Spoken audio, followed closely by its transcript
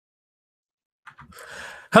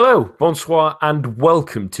Hello, bonsoir, and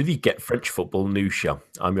welcome to the Get French Football News Show.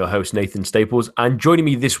 I'm your host, Nathan Staples, and joining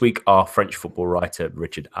me this week are French football writer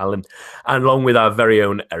Richard Allen, and along with our very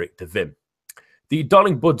own Eric de Vim. The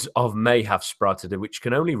darling buds of May have sprouted, which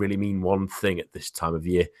can only really mean one thing at this time of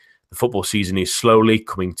year. The football season is slowly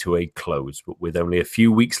coming to a close, but with only a few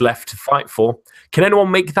weeks left to fight for. Can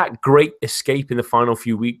anyone make that great escape in the final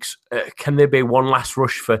few weeks? Can there be one last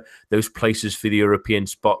rush for those places for the European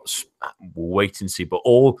spots? We'll wait and see, but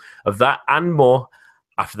all of that and more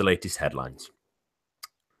after the latest headlines.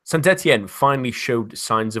 Saint-Etienne finally showed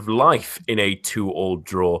signs of life in a 2-2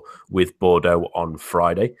 draw with Bordeaux on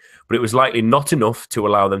Friday, but it was likely not enough to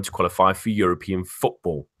allow them to qualify for European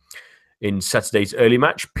football. In Saturday's early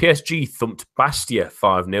match, PSG thumped Bastia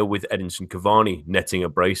 5-0 with Edinson Cavani netting a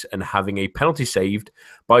brace and having a penalty saved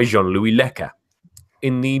by Jean-Louis Lecca.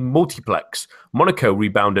 In the multiplex, Monaco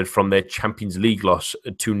rebounded from their Champions League loss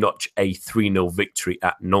to notch a 3-0 victory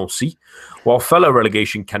at Nancy, while fellow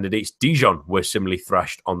relegation candidates Dijon were similarly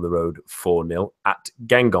thrashed on the road 4-0 at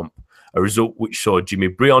Guingamp, a result which saw Jimmy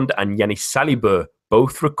Briand and Yannis Salibur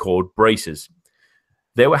both record braces.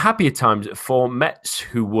 There were happier times for Metz,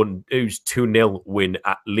 whose 2-0 win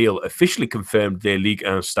at Lille officially confirmed their Ligue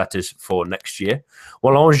 1 status for next year,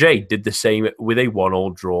 while Angers did the same with a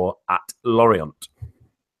 1-1 draw at Lorient.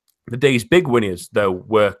 The day's big winners, though,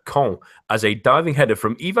 were Caen, as a diving header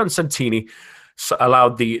from Ivan Santini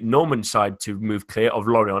allowed the Norman side to move clear of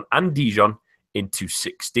Lorient and Dijon into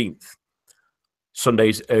 16th.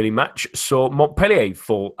 Sunday's early match saw Montpellier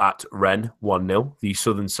fall at Rennes 1-0, the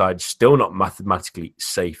southern side still not mathematically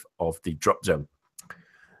safe of the drop zone.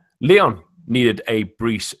 Lyon needed a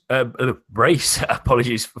brace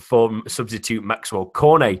for substitute Maxwell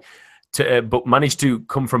Cornet, but managed to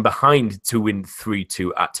come from behind to win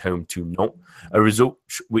 3-2 at home to Nantes, a result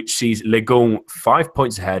which sees Les Gaunes 5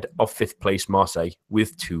 points ahead of 5th place Marseille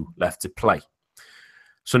with 2 left to play.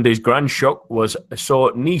 Sunday's grand shock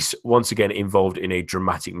saw Nice once again involved in a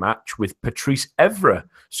dramatic match, with Patrice Evra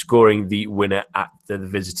scoring the winner after the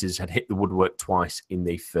visitors had hit the woodwork twice in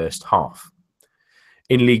the first half.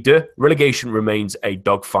 In Ligue 2, relegation remains a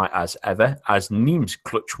dogfight as ever, as Nîmes'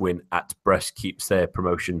 clutch win at Brest keeps their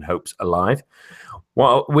promotion hopes alive,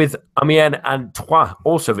 while with Amiens and Troyes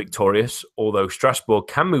also victorious, although Strasbourg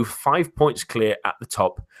can move 5 points clear at the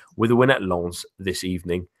top with a win at Lens this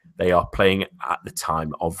evening. They are playing at the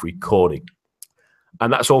time of recording.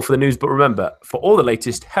 And that's all for the news. But remember, for all the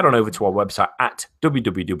latest, head on over to our website at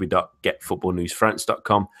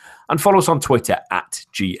www.getfootballnewsfrance.com and follow us on Twitter at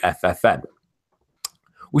GFFN.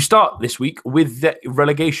 We start this week with the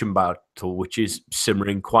relegation battle, which is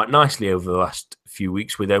simmering quite nicely over the last few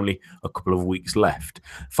weeks with only a couple of weeks left.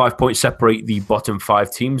 5 points separate the bottom 5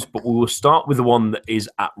 teams, but we will start with the one that is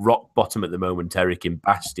at rock bottom at the moment, Eric, in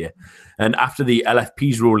Bastia. And after the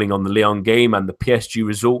LFP's ruling on the Lyon game and the PSG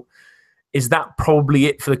result, is that probably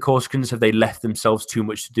it for the Corsicans? Have they left themselves too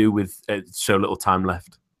much to do with so little time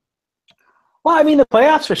left? Well, I mean, the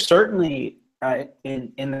playoffs are certainly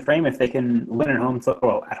in the frame if they can win at home.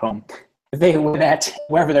 At home, if they win at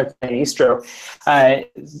wherever they're playing, Istro,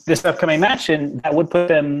 this upcoming match, and that would put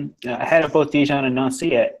them ahead of both Dijon and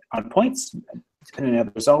Nancy on points, depending on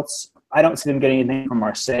the results. I don't see them getting anything from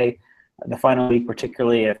Marseille the final week,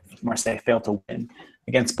 particularly if Marseille failed to win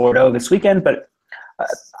against Bordeaux this weekend. But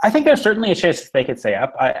I think there's certainly a chance that they could stay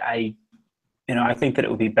up. I think that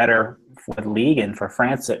it would be better for the league and for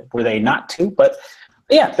France were they not to, but.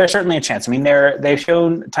 Yeah, there's certainly a chance. I mean, they've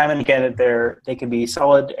shown time and again that they can be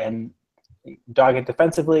solid and dogged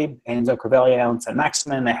defensively. Enzo Crivelli and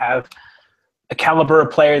Saint-Maximin, they have a caliber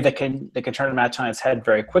of player that can turn a match on its head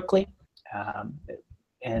very quickly.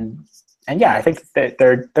 And yeah, I think that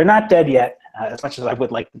they're not dead yet, as much as I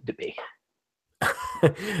would like them to be.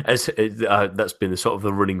 That's been the sort of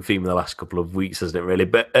the running theme of the last couple of weeks, hasn't it, really?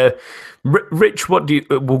 But Rich,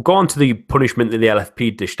 we'll go on to the punishment that the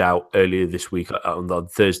LFP dished out earlier this week on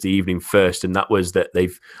Thursday evening first, and that was that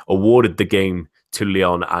they've awarded the game to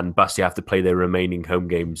Lyon, and Bastia have to play their remaining home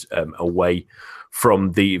games away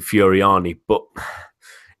from the Fioriani. But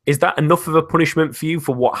is that enough of a punishment for you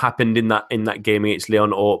for what happened in that game against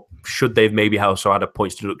Lyon, or should they've maybe also had a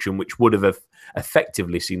points deduction which would have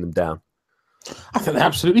effectively seen them down? I think they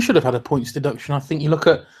absolutely should have had a points deduction. I think you look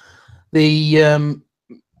at the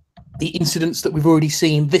incidents that we've already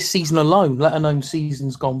seen this season alone, let alone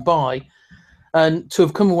seasons gone by, and to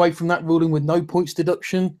have come away from that ruling with no points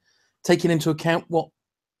deduction, taking into account what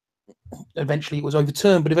eventually it was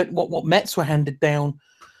overturned, but what Metz were handed down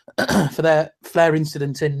for their flare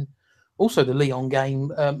incident in also the Lyon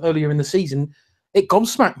game earlier in the season, it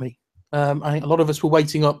gobsmacked me. I think a lot of us were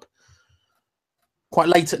waiting up quite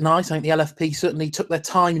late at night. I think the LFP certainly took their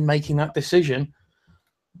time in making that decision.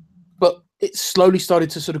 But it slowly started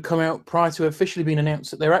to sort of come out prior to officially being announced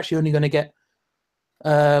that they're actually only going to get,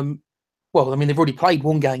 they've already played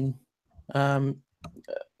one game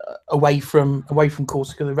away from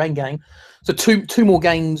Corsica, the rain game. So two more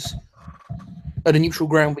games at a neutral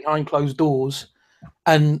ground behind closed doors,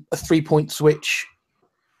 and a 3-point switch.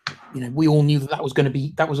 We all knew that was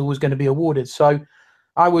always going to be awarded. So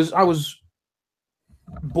I was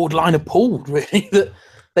borderline appalled, really, that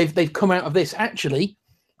they've come out of this actually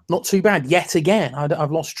not too bad yet again.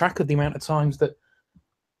 I've lost track of the amount of times that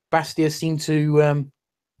Bastia seem to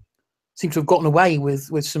have gotten away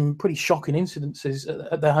with some pretty shocking incidences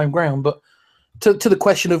at their home ground. But to the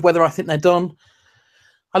question of whether I think they're done,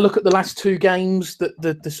 I look at the last two games,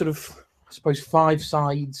 the sort of, I suppose, 5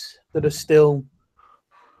 sides that are still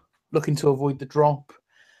looking to avoid the drop.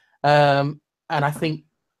 And I think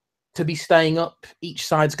to be staying up, each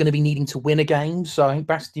side's going to be needing to win a game. So I think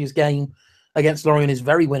Bastia's game against Lorient is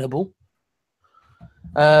very winnable.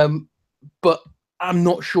 But I'm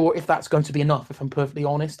not sure if that's going to be enough, if I'm perfectly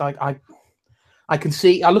honest. I can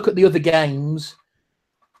see, I look at the other games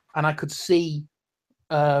and I could see,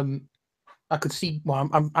 I'm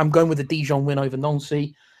going with the Dijon win over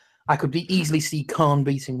Nancy. I could easily see Caen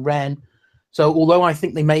beating Rennes. So although I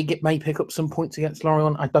think they may pick up some points against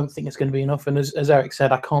Lorient, I don't think it's going to be enough. And as Eric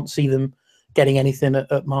said, I can't see them getting anything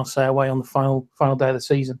at Marseille away on the final day of the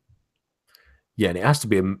season. Yeah, and it has to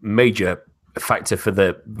be a major factor for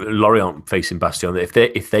the Lorient facing Bastia.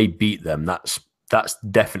 If they beat them, that's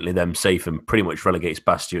definitely them safe and pretty much relegates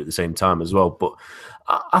Bastia at the same time as well. But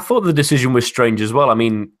I thought the decision was strange as well. I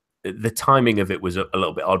mean, the timing of it was a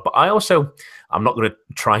little bit odd. But I'm not going to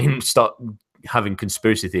try and start having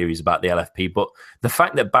conspiracy theories about the LFP, but the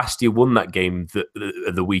fact that Bastia won that game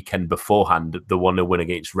the weekend beforehand, the 1-0 win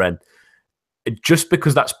against Rennes, just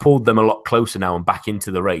because that's pulled them a lot closer now and back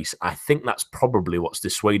into the race, I think that's probably what's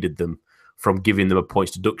dissuaded them from giving them a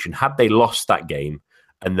points deduction. Had they lost that game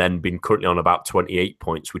and then been currently on about 28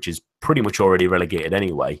 points, which is pretty much already relegated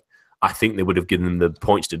anyway, I think they would have given them the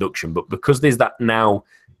points deduction. But because there's that now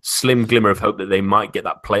slim glimmer of hope that they might get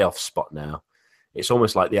that playoff spot now, it's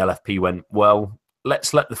almost like the LFP went, well,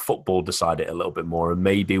 let's let the football decide it a little bit more, and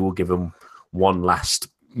maybe we'll give them one last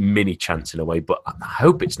mini chance in a way. But I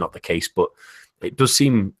hope it's not the case. But it does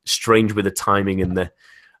seem strange with the timing and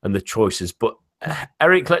the choices. But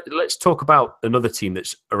Eric, let's talk about another team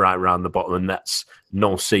that's right around the bottom, and that's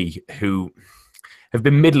Nancy, who have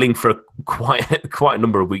been middling for quite a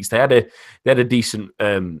number of weeks. They had a decent.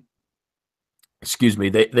 They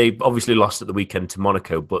obviously lost at the weekend to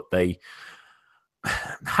Monaco, but they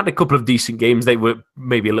had a couple of decent games. They were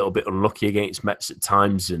maybe a little bit unlucky against Metz at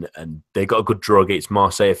times, and they got a good draw against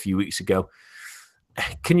Marseille a few weeks ago.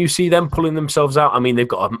 Can you see them pulling themselves out? I mean, they've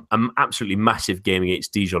got an absolutely massive game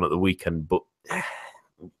against Dijon at the weekend, but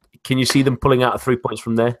can you see them pulling out 3 points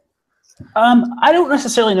from there? I don't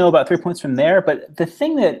necessarily know about 3 points from there, but the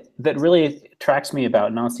thing that really attracts me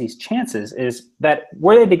about Nancy's chances is that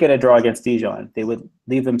were they to get a draw against Dijon, they would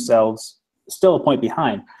leave themselves still a point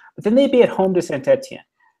behind. But then they'd be at home to Saint-Etienne.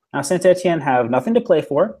 Now, Saint-Etienne have nothing to play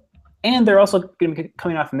for, and they're also going to be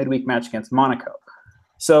coming off a midweek match against Monaco.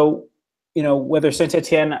 So, whether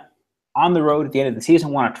Saint-Etienne on the road at the end of the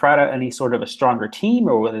season want to try out any sort of a stronger team,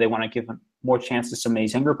 or whether they want to give more chances to some of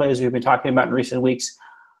these younger players we've been talking about in recent weeks,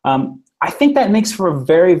 I think that makes for a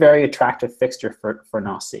very, very attractive fixture for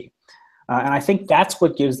Nancy. And I think that's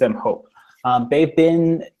what gives them hope. They've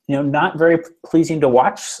been, not very pleasing to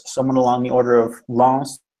watch, someone along the order of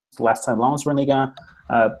Lens. The last time Lens were in Ligue 1,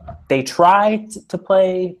 they try to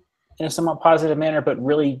play in a somewhat positive manner, but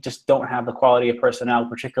really just don't have the quality of personnel,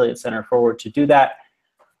 particularly at center forward, to do that.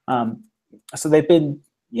 So they've been,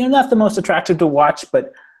 not the most attractive to watch,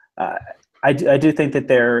 but I do think that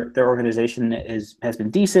their organization has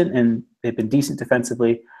been decent, and they've been decent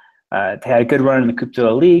defensively. They had a good run in the Coupe de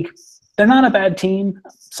la Ligue. They're not a bad team.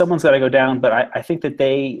 Someone's got to go down, but I think that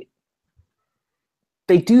they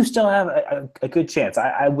do still have a good chance.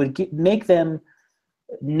 I would make them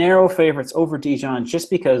narrow favorites over Dijon just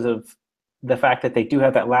because of the fact that they do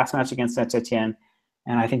have that last match against Saint-Etienne,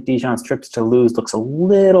 and I think Dijon's trip to Toulouse looks a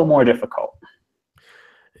little more difficult.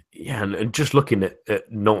 Yeah, and just looking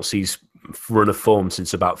at Nancy's run of form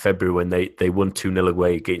since about February when they won 2-0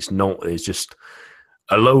 away against Nantes, is just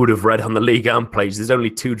a load of red on the Ligue 1 plays. There's only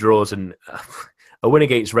 2 draws and a win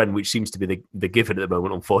against Rennes, which seems to be the given at the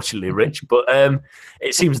moment, unfortunately, Rich. But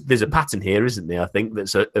it seems there's a pattern here, isn't there? I think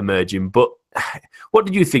that's emerging. But what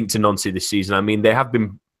did you think to Nancy this season? I mean, they have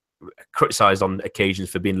been criticised on occasions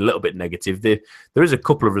for being a little bit negative. There is a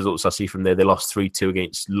couple of results I see from there. They lost 3-2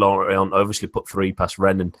 against Lorient, obviously put 3 past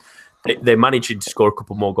Rennes, and they managed to score a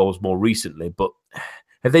couple more goals more recently. But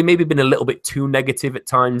have they maybe been a little bit too negative at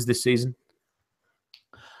times this season?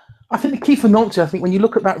 I think the key for Nancy, I think when you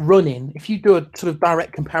look at that run-in, if you do a sort of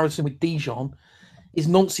direct comparison with Dijon, is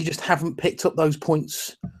Nancy just haven't picked up those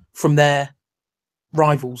points from their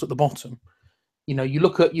rivals at the bottom. You know, you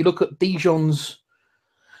look at Dijon's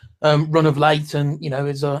run of late, and you know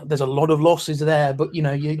there's a lot of losses there. But you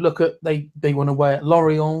know, you look at they won away at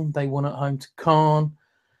Lorient, they won at home to Caen,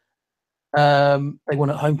 they won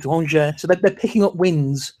at home to Angers. So they're picking up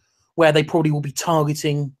wins where they probably will be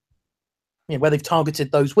targeting, you know, where they've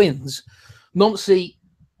targeted those wins. Nancy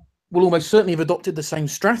will almost certainly have adopted the same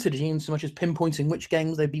strategy in so much as pinpointing which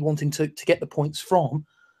games they'd be wanting to get the points from,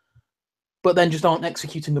 but then just aren't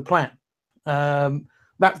executing the plan.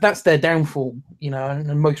 That's their downfall, you know.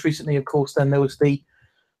 And most recently, of course, then there was the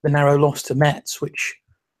narrow loss to Metz, which,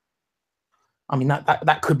 I mean,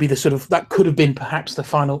 that could be that could have been perhaps the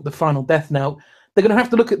final death knell. They're going to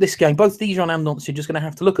have to look at this game. Both Dijon and Nancy are just going to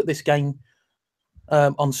have to look at this game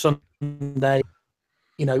on Sunday.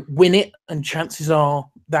 You know, win it, and chances are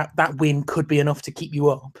that win could be enough to keep you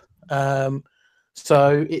up.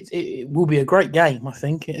 So it will be a great game. I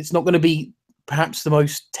think it's not going to be perhaps the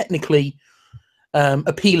most technically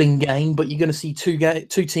appealing game, but you're going to see two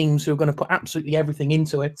teams who are going to put absolutely everything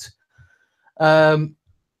into it. I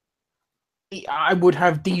would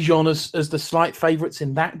have Dijon as the slight favourites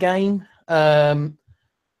in that game.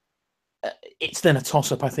 It's then a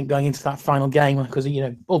toss-up, I think, going into that final game, because, you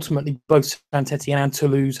know, ultimately both Saint-Etienne and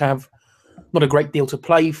Toulouse have not a great deal to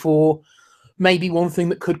play for. Maybe one thing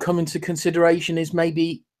that could come into consideration is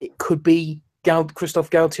maybe it could be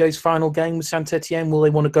Christophe Galtier's final game with Saint-Etienne. Will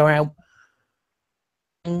they want to go out?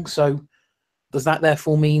 So does that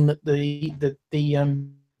therefore mean that the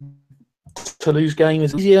Toulouse game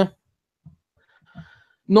is easier?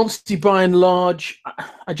 Nancy, by and large,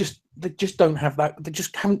 they just don't have that. They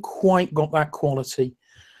just haven't quite got that quality.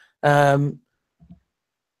 Caen,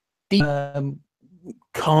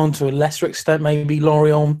 to a lesser extent, maybe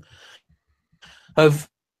Lorient, have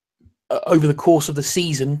over the course of the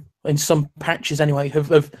season, in some patches anyway,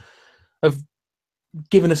 have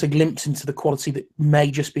given us a glimpse into the quality that may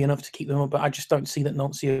just be enough to keep them up. But I just don't see that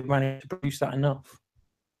Nancy have managed to produce that enough.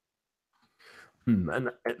 And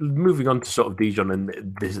moving on to sort of Dijon, and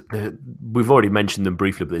we've already mentioned them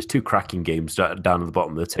briefly, but there's 2 cracking games down at the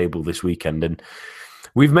bottom of the table this weekend. And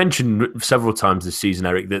we've mentioned several times this season,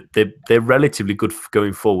 Eric, that they're relatively good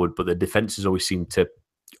going forward, but their defences always seem to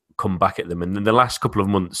come back at them. And in the last couple of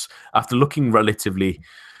months, after looking relatively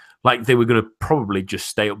like they were going to probably just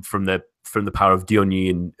stay up from the power of Diony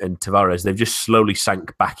and Tavares, they've just slowly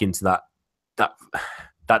sank back into that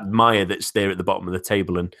mire that's there at the bottom of the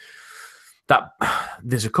table. And that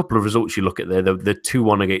there's a couple of results you look at there. The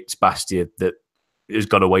 2-1 against Bastia that has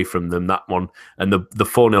got away from them, that one, and the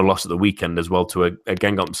 4-0 loss at the weekend as well to a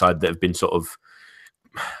Guingamp side that have been sort of,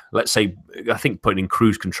 let's say, I think putting in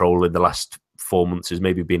cruise control in the last 4 months has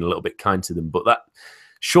maybe been a little bit kind to them. But that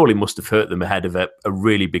surely must have hurt them ahead of a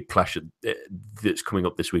really big clash that's coming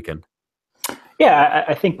up this weekend. Yeah,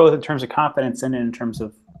 I think both in terms of confidence and in terms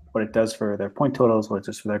of what it does for their point totals, what it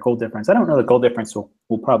does for their goal difference. I don't know the goal difference will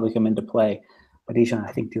probably come into play, but Dijon,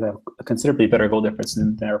 I think, do have a considerably better goal difference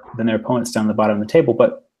than their opponents down the bottom of the table.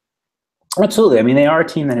 But absolutely, I mean, they are a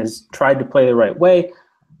team that has tried to play the right way.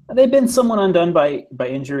 They've been somewhat undone by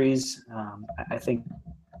injuries. I think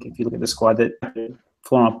if you look at the squad, that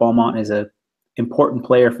Florent Beaumont is an important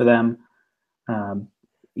player for them.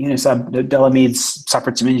 Delamide's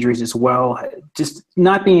suffered some injuries as well. Just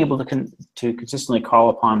not being able to consistently call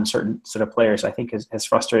upon certain sort of players, I think, has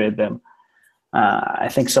frustrated them. I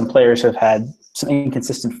think some players have had some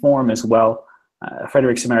inconsistent form as well.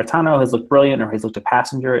 Frederic Samaritano has looked brilliant, or he's looked a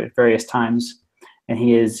passenger at various times, and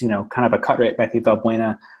he is, kind of a cut rate Matthew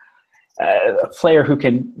Valbuena, a player who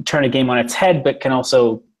can turn a game on its head, but can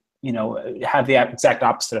also, have the exact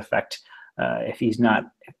opposite effect if he's not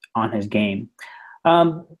on his game.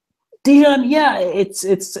 Dijon, yeah,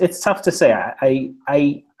 it's tough to say.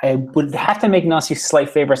 I would have to make Nancy slight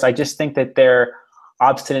favorites. I just think that their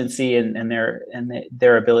obstinacy and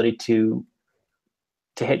their ability to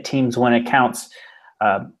hit teams when it counts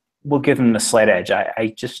will give them the slight edge.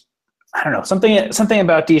 I don't know, something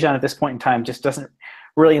about Dijon at this point in time just doesn't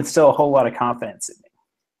really instill a whole lot of confidence in me.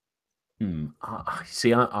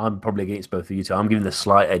 See, I'm probably against both of you two. I'm giving the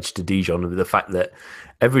slight edge to Dijon with the fact that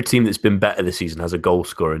every team that's been better this season has a goal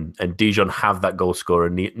scorer, and Dijon have that goal scorer.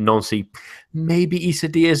 And Nancy, maybe Issa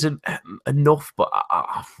Diaz enough, but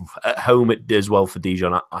at home it does well for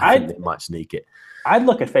Dijon. I think they might sneak it. I'd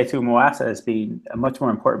look at Fatou Mouassa as being a much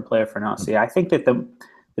more important player for Nancy. I think that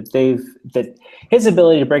that his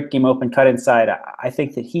ability to break the game open, cut inside, I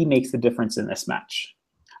think that he makes the difference in this match.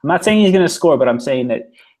 I'm not saying he's going to score, but I'm saying that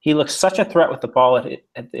he looks such a threat with the ball at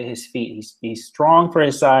his feet. He's strong for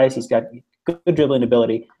his size. He's got good dribbling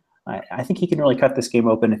ability. I think he can really cut this game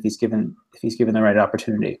open if he's given the right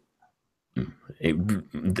opportunity.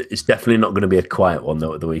 It's definitely not going to be a quiet one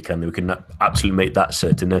though at the weekend. We can absolutely make that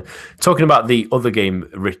certain. Talking about the other game,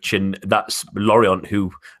 Rich, and that's Lorient,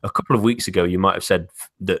 who a couple of weeks ago you might have said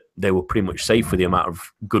that they were pretty much safe with the amount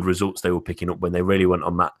of good results they were picking up when they really went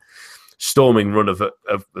on that storming run of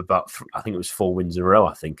about, I think it was 4 wins in a row,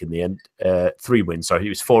 I think, in the end. 3 wins, sorry. It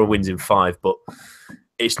was 4 wins in 5, but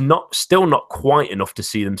it's still not quite enough to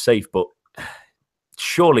see them safe, but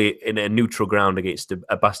surely in a neutral ground against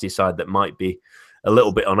a Bastia side that might be a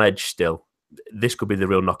little bit on edge still, this could be the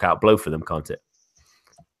real knockout blow for them, can't it?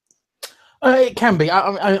 It can be.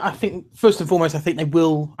 I think first and foremost, I think they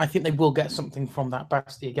will get something from that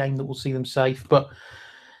Bastia game that will see them safe. But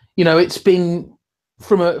it's been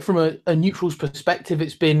from a neutral's perspective.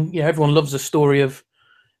 It's been everyone loves a story of.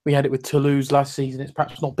 We had it with Toulouse last season. It's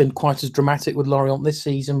perhaps not been quite as dramatic with Lorient this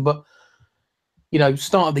season, but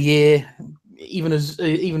start of the year, even as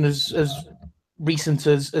recent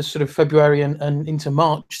as sort of February and into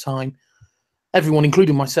March time, everyone,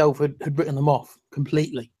 including myself, had written them off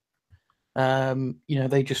completely.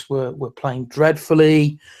 They just were playing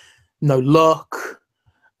dreadfully, no luck.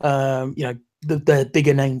 The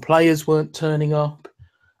bigger name players weren't turning up,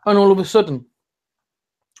 and all of a sudden,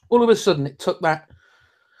 it took that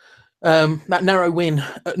narrow win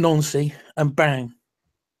at Nancy, and bang,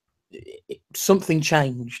 something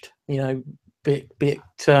changed. Be it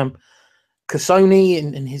Cassoni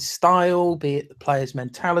in his style, be it the player's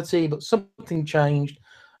mentality, but something changed,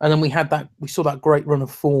 and then we saw that great run of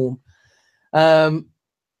form.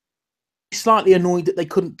 Slightly annoyed that they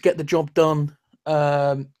couldn't get the job done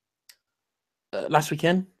last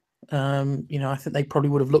weekend. I think they probably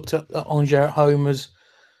would have looked at Angers at home as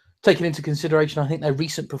taken into consideration. I think their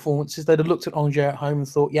recent performances, they'd have looked at Angers at home and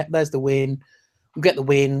thought, yeah, there's the win. We'll get the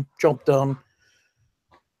win, job done.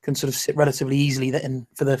 Can sort of sit relatively easily then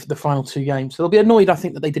for the final 2 games. So they'll be annoyed, I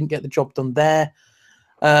think, that they didn't get the job done there.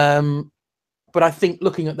 But I think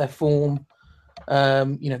looking at their form,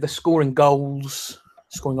 they're scoring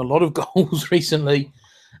a lot of goals recently.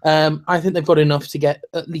 I think they've got enough to get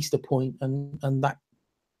at least a point, and that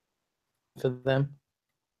for them.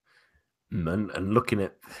 And looking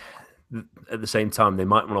at the same time, they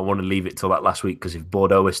might not want to leave it till that last week, because if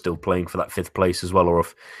Bordeaux is still playing for that 5th place as well, or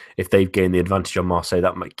if they've gained the advantage on Marseille,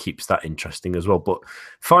 that might keeps that interesting as well. But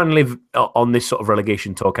finally, on this sort of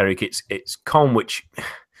relegation talk, Eric, it's Caen, which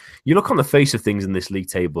you look on the face of things in this league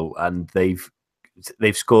table, and they've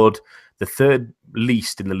scored the 3rd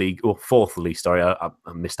least in the league, or 4th least. Sorry, I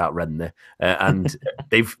missed out Redden there. And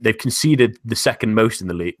they've conceded the 2nd most in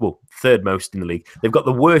the league. Well, 3rd most in the league. They've got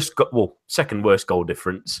the 2nd worst goal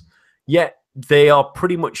difference. Yet they are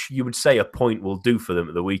pretty much, you would say, a point will do for them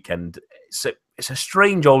at the weekend. It's a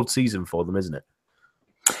strange old season for them, isn't it?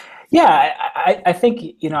 Yeah, I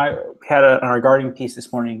think I had a regarding piece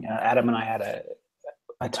this morning. Adam and I had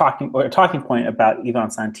a talking point about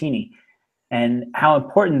Ivan Santini and how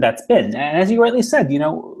important that's been. And as you rightly said,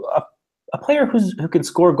 a player who can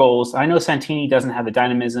score goals. I know Santini doesn't have the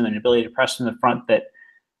dynamism and ability to press from the front that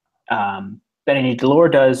Benny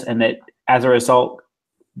Delors does, and that as a result,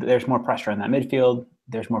 there's more pressure on that midfield.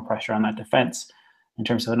 There's more pressure on that defense in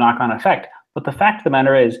terms of a knock-on effect. But the fact of the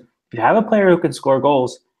matter is, if you have a player who can score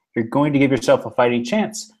goals, you're going to give yourself a fighting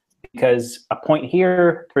chance, because a point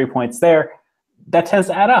here, 3 points there, that tends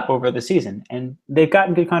to add up over the season. And they've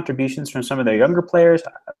gotten good contributions from some of their younger players.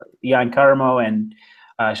 Yann Caramo and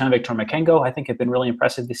Jean-Victor Makengo, I think, have been really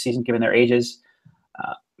impressive this season given their ages.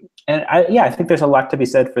 I think there's a lot to be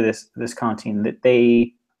said for this Caen team, that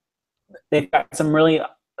they've got some really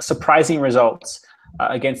surprising results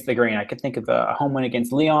against the grain. I could think of a home win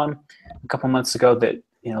against Lyon a couple months ago that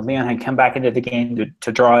Lyon had come back into the game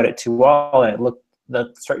to draw it at 2-2, and it looked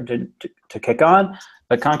starting to kick on.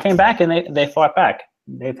 But Caen came back and they fought back.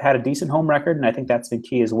 They've had a decent home record, and I think that's been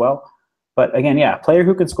key as well. But again, a player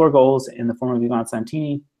who can score goals in the form of Ivan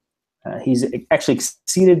Santini. He's actually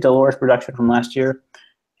exceeded Delors' production from last year,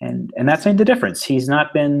 and that's made the difference. He's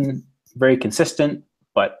not been very consistent,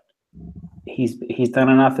 but he's done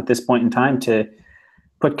enough at this point in time to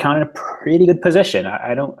put Count in a pretty good position.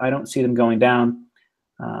 I don't see them going down.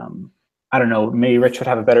 I don't know. Maybe Rich would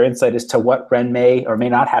have a better insight as to what Rennes may or may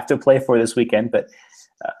not have to play for this weekend. But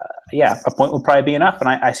yeah, a point will probably be enough, and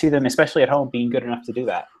I see them, especially at home, being good enough to do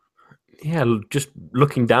that. Yeah, just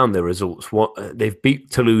looking down the results, they've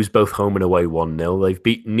beat Toulouse both home and away 1-0. They've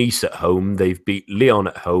beat Nice at home. They've beat Lyon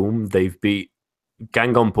at home. They've beat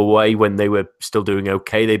Guingamp away when they were still doing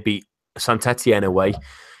okay. They beat Saint-Etienne away.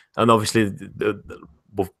 And obviously,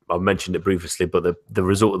 I mentioned it previously, but the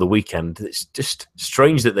result of the weekend, it's just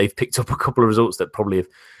strange that they've picked up a couple of results that probably have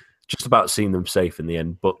just about seen them safe in the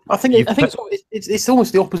end. But I think it's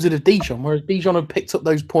almost the opposite of Dijon, whereas Dijon have picked up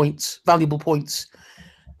those points, valuable points,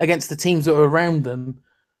 against the teams that are around them.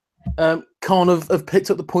 Caen have picked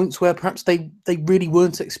up the points where perhaps they really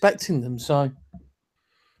weren't expecting them. So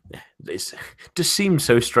it just seems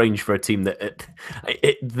so strange for a team that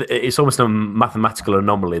it's almost a mathematical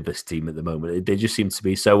anomaly, this team at the moment. They just seem to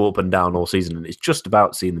be so up and down all season, and it's just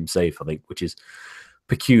about seeing them safe, I think, which is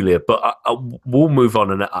peculiar. But we'll move on,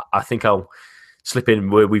 and I think I'll slip in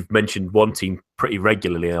where we've mentioned one team pretty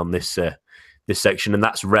regularly on this section, and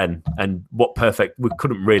that's Rennes. And we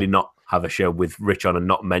couldn't really not have a show with Rich on and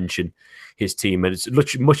not mention his team. And it's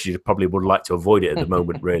much as you probably would like to avoid it at the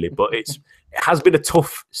moment, really. But it has been a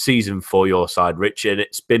tough season for your side, Rich, and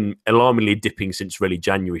it's been alarmingly dipping since really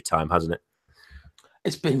January time, hasn't it?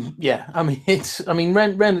 It's been, yeah. Rennes,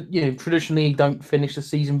 traditionally don't finish the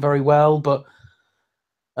season very well, but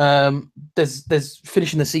there's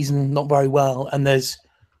finishing the season not very well, and there's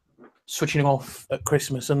switching off at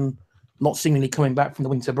Christmas and not seemingly coming back from the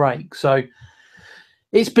winter break. So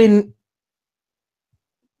it's been,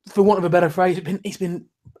 for want of a better phrase, it's been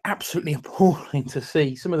absolutely appalling to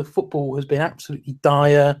see. Some of the football has been absolutely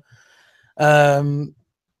dire.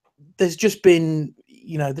 There's just been,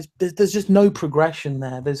 there's just no progression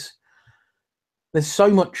there. There's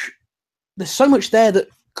so much there that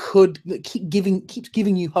keeps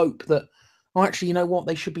giving you hope that, oh, actually, you know what,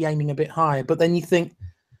 they should be aiming a bit higher. But then you think,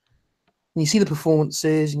 and you see the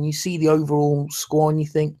performances and you see the overall score, and you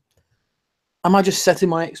think, am I just setting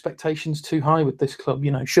my expectations too high with this club?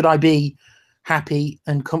 Should I be happy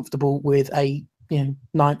and comfortable with a 9th,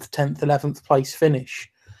 10th, 11th place finish?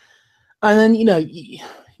 And then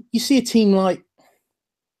you see a team like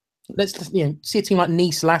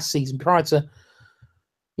Nice last season prior to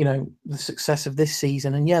the success of this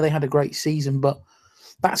season, and yeah, they had a great season, but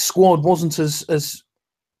that squad wasn't as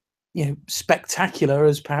spectacular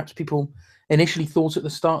as perhaps people initially thought at the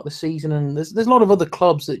start of the season. And there's a lot of other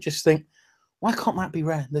clubs that just think, why can't that be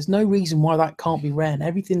Rennes? There's no reason why that can't be Rennes.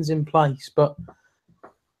 Everything's in place, but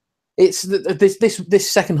it's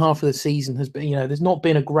this second half of the season has been, there's not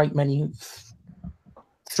been a great many,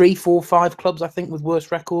 3, 4, 5 clubs, I think, with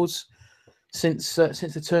worse records since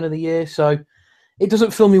the turn of the year. So it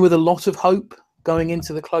doesn't fill me with a lot of hope going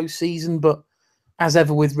into the close season, but as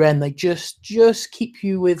ever with Rennes, they just keep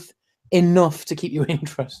you with enough to keep you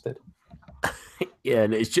interested. Yeah,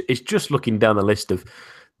 and it's just looking down the list of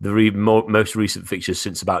the most recent fixtures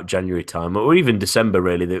since about January time, or even December,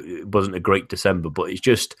 really. It wasn't a great December, but it's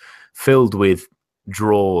just filled with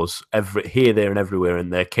draws here, there, and everywhere,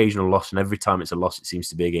 and the occasional loss. And every time it's a loss, it seems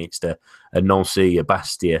to be against a Nancy, a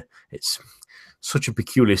Bastia. It's such a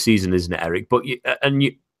peculiar season, isn't it, Eric? But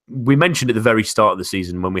we mentioned at the very start of the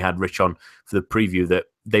season when we had Rich on for the preview that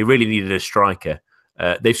they really needed a striker.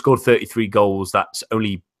 They've scored 33 goals. That's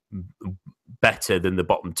only better than the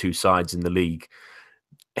bottom 2 sides in the league.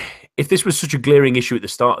 If this was such a glaring issue at the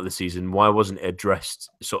start of the season, why wasn't it addressed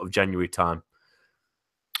sort of January time?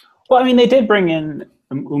 Well, they did bring in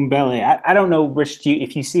Umbele. I don't know, Rich,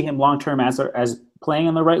 if you see him long-term as playing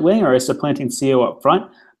on the right wing or as supplanting CO up front,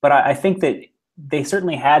 but I think that they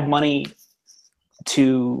certainly had money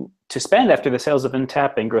to spend after the sales of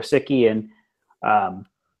Ntap and Grosicki and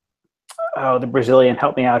the Brazilian,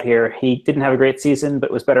 help me out here. He didn't have a great season,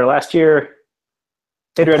 but was better last year.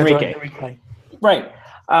 Pedro Henrique. Right.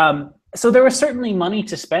 So there was certainly money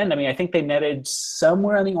to spend. I think they netted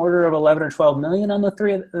somewhere on the order of 11 or 12 million on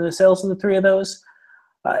the sales of the 3 of those.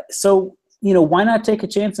 So why not take a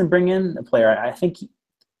chance and bring in a player? I think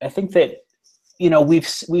that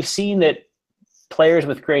we've seen that players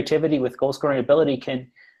with creativity, with goal scoring ability,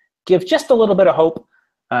 can give just a little bit of hope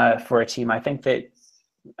for a team. I think that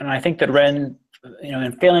Rennes,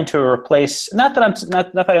 in failing to replace, not that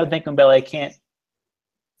I don't think Umbele can't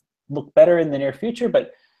look better in the near future,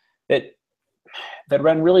 but that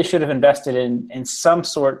Rennes really should have invested in some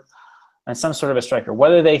sort of a striker.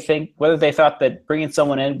 Whether they thought that bringing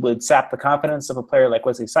someone in would sap the confidence of a player like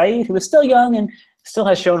Wesley Saïd, who is still young and still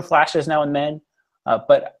has shown flashes now and then,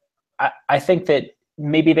 but I think that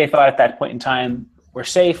maybe they thought at that point in time we're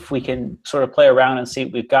safe. We can sort of play around and see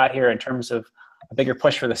what we've got here in terms of a bigger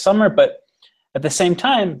push for the summer. But at the same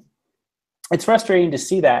time, it's frustrating to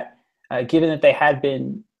see that, given that they had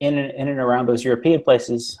been in and around those European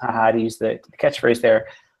places, to use the catchphrase there,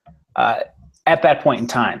 at that point in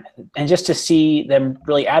time. And just to see them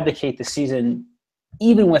really abdicate the season,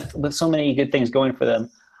 even with so many good things going for them,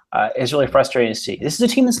 is really frustrating to see. This is a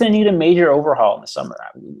team that's going to need a major overhaul in the summer.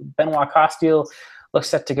 Benoit Costil looks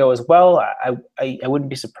set to go as well. I wouldn't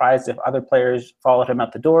be surprised if other players followed him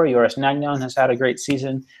out the door. Joris Nagnon has had a great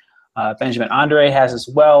season. Benjamin Andre has as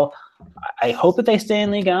well. I hope that they stay in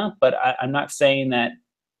Ligue 1, but I'm not saying that,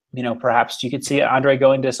 perhaps you could see Andre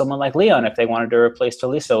going to someone like Lyon if they wanted to replace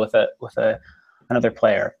Tolisso with another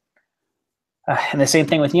player. And the same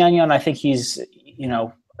thing with Nagnon. I think he's,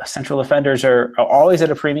 central defenders are always at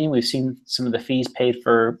a premium. We've seen some of the fees paid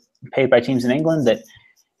by teams in England that,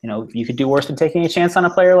 you could do worse than taking a chance on a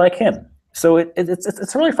player like him. So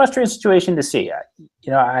it's a really frustrating situation to see.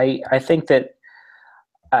 I think that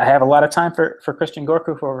I have a lot of time for Christian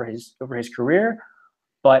Gourcuff over his career,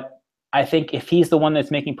 but I think if he's the one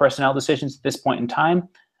that's making personnel decisions at this point in time,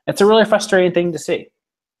 it's a really frustrating thing to see.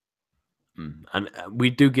 And we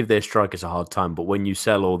do give their strikers a hard time, but when you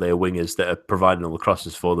sell all their wingers that are providing all the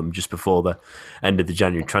crosses for them just before the end of the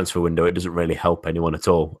January transfer window, it doesn't really help anyone at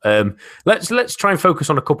all. Let's try and focus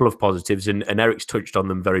on a couple of positives, and Eric's touched on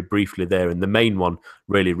them very briefly there. And the main one,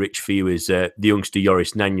 really, Rich, for you is the youngster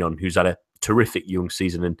Joris Nagnon, who's had a terrific young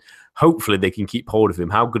season, and hopefully they can keep hold of him.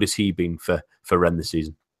 How good has he been for Rennes this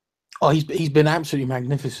season? Oh, he's been absolutely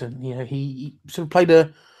magnificent. He sort of played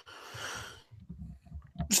a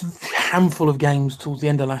handful of games towards the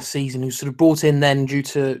end of last season. He was sort of brought in then due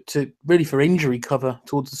to really for injury cover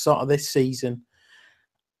towards the start of this season,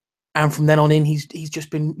 and from then on in, he's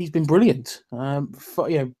been brilliant.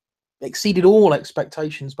 Exceeded all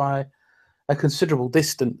expectations by a considerable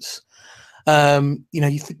distance. When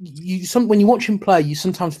you watch him play, you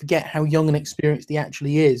sometimes forget how young and experienced he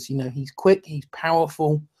actually is. He's quick, he's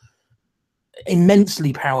powerful,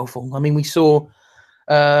 immensely powerful. I mean, we saw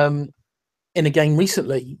in a game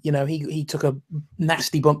recently, he took a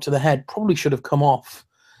nasty bump to the head, probably should have come off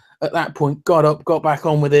at that point, got up, got back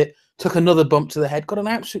on with it, took another bump to the head, got an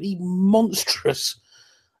absolutely monstrous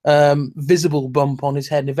visible bump on his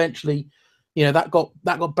head, and eventually, that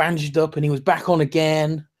got bandaged up, and he was back on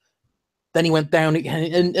again. Then he went down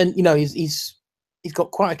again, and he's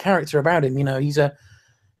got quite a character about him. He's a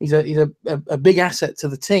big asset to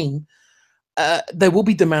the team. There will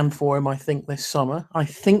be demand for him, I think, this summer. I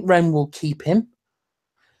think Rennes will keep him,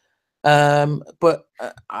 but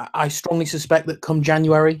I strongly suspect that come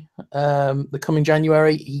January, the coming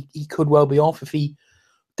January, he could well be off if he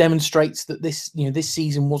demonstrates that this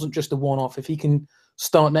season wasn't just a one-off. If he can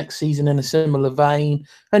start next season in a similar vein,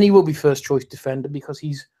 and he will be first choice defender because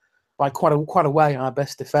he's by quite a way our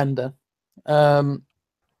best defender. The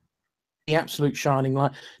absolute shining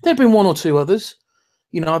light. There have been one or two others.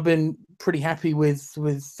 I've been pretty happy with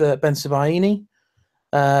Ben Sebaini.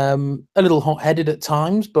 A little hot-headed at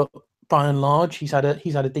times, but by and large, he's had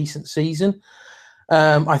a decent season.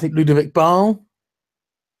 I think Ludovic Ball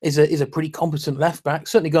is a pretty competent left back,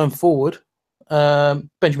 certainly going forward.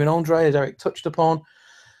 Benjamin Andre, as Eric touched upon.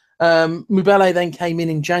 Mubele then came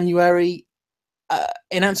in January.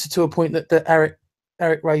 In answer to a point that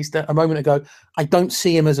Eric raised a moment ago, I don't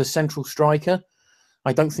see him as a central striker.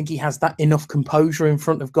 I don't think he has that enough composure in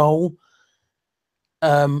front of goal.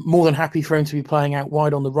 More than happy for him to be playing out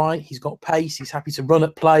wide on the right. He's got pace. He's happy to run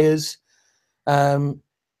at players.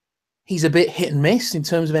 He's a bit hit and miss in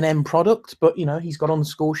terms of an end product, but he's got on the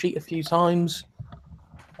score sheet a few times.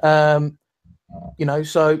 So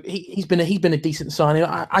he's been a decent signing.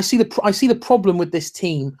 I see the problem with this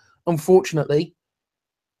team, unfortunately,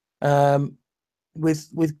 with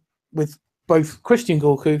both Christian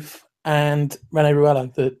Gourcuff and René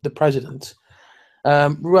Rouello, the president.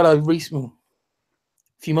 Rouello recently, a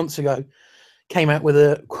few months ago, came out with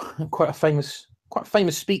a quite famous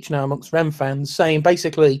speech now amongst Rennes fans, saying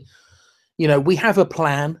basically, we have a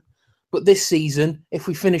plan, but this season, if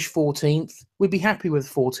we finish 14th, we'd be happy with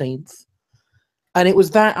 14th. And it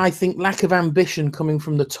was that, I think, lack of ambition coming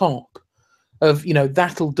from the top of,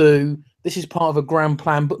 that'll do. This is part of a grand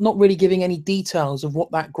plan, but not really giving any details of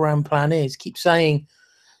what that grand plan is. Keep saying,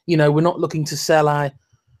 we're not looking to sell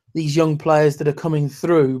these young players that are coming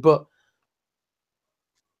through, but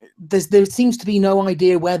there seems to be no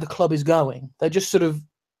idea where the club is going. They're just sort of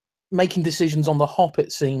making decisions on the hop,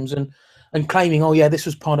 it seems, and claiming, oh yeah, this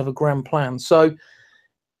was part of a grand plan. So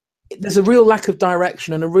there's a real lack of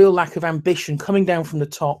direction and a real lack of ambition coming down from the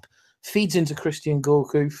top, feeds into Christian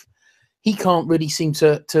Gourcuff. He can't really seem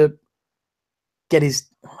to get his.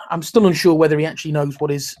 I'm still unsure whether he actually knows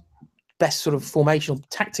what his best sort of formational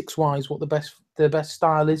tactics wise, what the best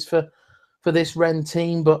style is for this Rennes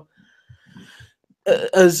team. But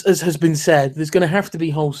as has been said, there's going to have to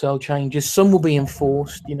be wholesale changes. Some will be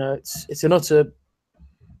enforced. It's an utter.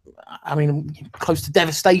 I mean, close to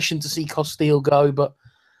devastation to see Castile go, but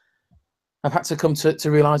I've had to come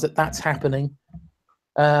to realise that that's happening.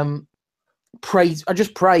 I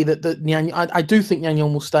just pray that I do think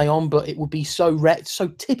Gnagnon will stay on, but it would be so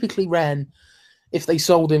typically Rennes if they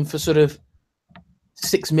sold him for sort of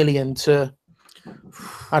 6 million to,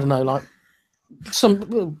 I don't know, like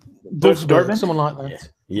some Dortmund, someone like that.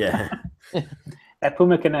 Yeah. That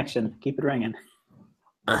Puma connection, keep it ringing.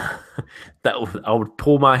 I would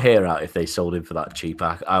pull my hair out if they sold him for that cheap.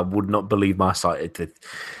 I would not believe my sight.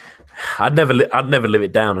 I'd never live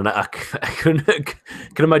it down, and I can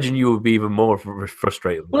imagine you would be even more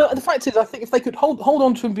frustrated. Well, the fact is, I think if they could hold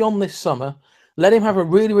on to him beyond this summer, let him have a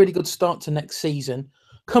really, really good start to next season.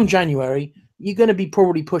 Come January, you're going to be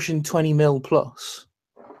probably pushing 20 mil plus.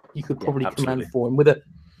 You could probably command for him with a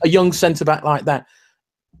young centre back like that.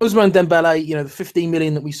 Ousmane Dembele, the 15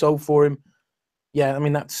 million that we sold for him. Yeah, I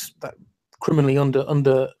mean that's criminally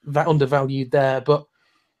undervalued there, but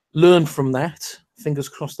learn from that. Fingers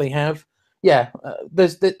crossed they have. Yeah,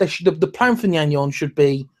 the plan for Gnagnon should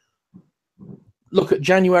be look at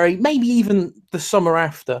January, maybe even the summer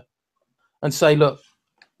after, and say, look,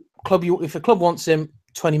 if a club wants him,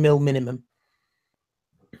 20 mil minimum.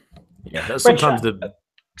 Yeah, that's sometimes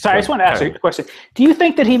Sorry, I just want to ask a question. Do you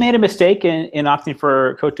think that he made a mistake in opting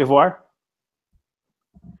for Côte d'Ivoire?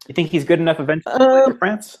 You think he's good enough eventually for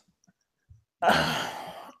France?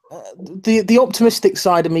 The optimistic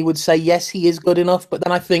side of me would say yes, he is good enough, but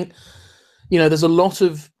then I think there's a lot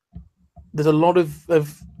of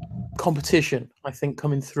competition, I think,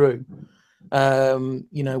 coming through.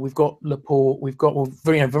 We've got Laporte,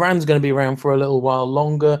 Varane's going to be around for a little while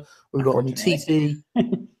longer. We've got Umtiti.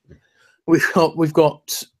 We've got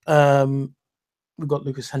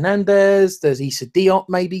Lucas Hernandez. There's Issa Diop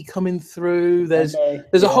maybe coming through. There's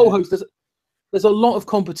a whole host. There's a lot of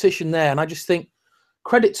competition there, and I just think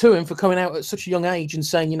credit to him for coming out at such a young age and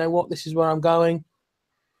saying, you know what, this is where I'm going,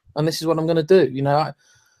 and this is what I'm going to do.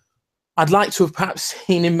 I'd like to have perhaps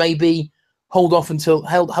seen him maybe held off and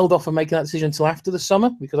making that decision until after the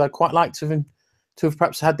summer, because I'd quite like to have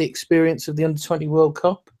perhaps had the experience of the Under-20 World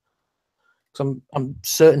Cup. Because I'm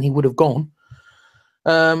certain he would have gone.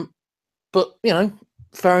 But,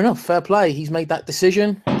 fair enough, fair play. He's made that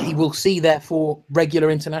decision. He will see, therefore,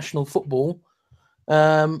 regular international football.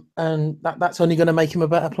 And that's only going to make him a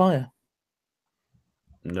better player.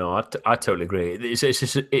 No, I totally agree.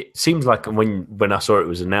 It seems like when I saw it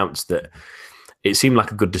was announced that it seemed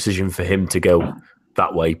like a good decision for him to go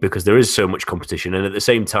that way, because there is so much competition, and at the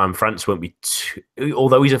same time France won't be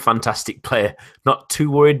although he's a fantastic player, not too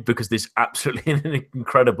worried, because there's absolutely an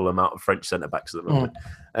incredible amount of French centre-backs at the moment.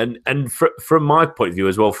 And from my point of view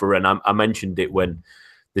as well for Rennes, I mentioned it when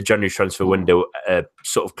the January transfer window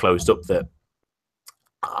sort of closed up, that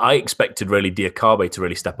I expected really Diakhaby to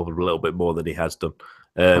really step up a little bit more than he has done.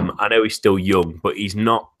 I know he's still young, but he's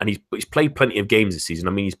not, and he's played plenty of games this season.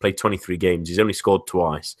 I mean, he's played 23 games. He's only scored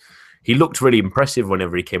twice. He looked really impressive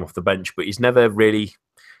whenever he came off the bench, but he's never really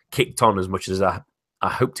kicked on as much as I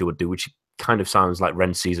hoped he would do, which kind of sounds like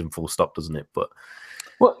Rennes season full stop, doesn't it? But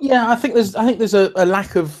I think there's a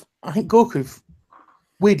lack of. I think Gourcuff,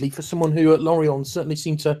 weirdly, for someone who at Lorient certainly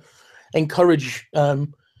seemed to encourage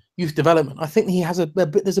youth development, I think he has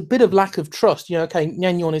there's a bit of lack of trust.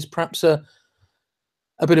 Gnagnon is perhaps a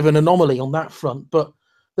bit of an anomaly on that front, but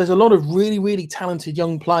there's a lot of really, really talented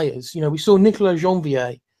young players. We saw Nicolas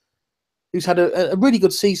Janvier, who's had a really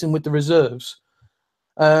good season with the reserves.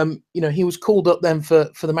 He was called up then for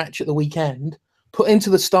the match at the weekend, put into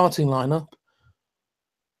the starting lineup.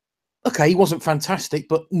 Okay, he wasn't fantastic,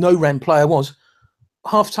 but no Rennes player was.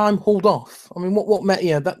 Half-time, hauled off. I mean,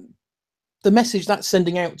 the message that's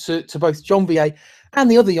sending out to both Janvier and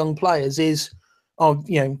the other young players is,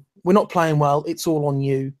 we're not playing well. It's all on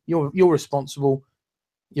you. You're responsible.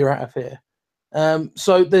 You're out of here.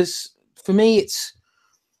 So for me,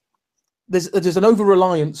 there's an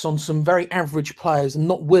over-reliance on some very average players and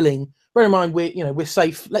not willing. Bear in mind, we're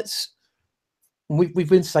safe. We've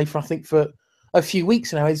been safe, I think, for a few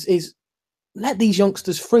weeks now. Is let these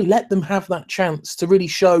youngsters free. Let them have that chance to really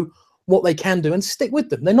show what they can do and stick with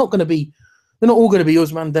them. They're not all going to be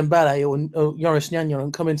Ousmane Dembele or Joris Gnagnon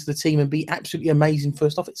and come into the team and be absolutely amazing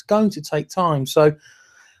first off. It's going to take time. So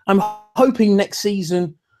I'm hoping next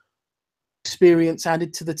season, experience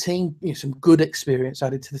added to the team, some good experience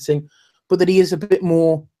added to the team, but that he is a bit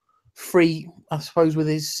more free, I suppose, with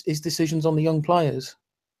his decisions on the young players.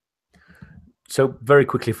 So very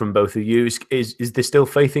quickly from both of you, is there still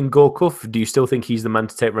faith in Gourcuff? Do you still think he's the man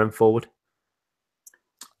to take Rennes forward?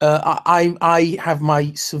 I have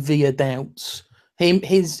my severe doubts.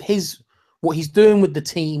 What he's doing with the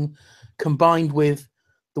team, combined with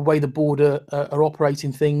the way the board are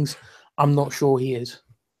operating things, I'm not sure he is.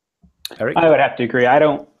 Eric? I would have to agree. I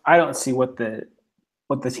don't see what the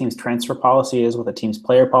team's transfer policy is, what the team's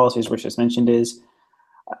player policies, which just mentioned, is.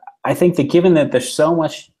 I think that given that there's so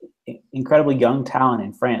much incredibly young talent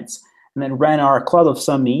in France, and then Rennes are a club of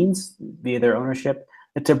some means via their ownership,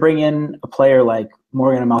 that to bring in a player like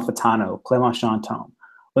Morgan Amalfitano, Clément Chantôme,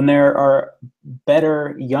 when there are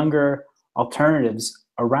better, younger alternatives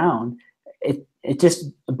around, it just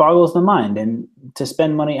boggles the mind. And to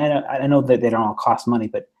spend money, I know that they don't all cost money,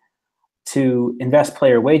 but to invest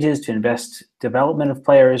player wages, to invest development of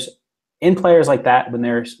players, in players like that, when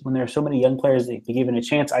there are so many young players that be given a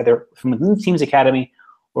chance, either from within the team's academy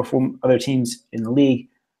or from other teams in the league,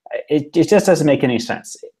 it just doesn't make any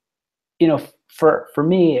sense. For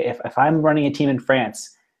me, if I'm running a team in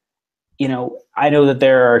France, I know that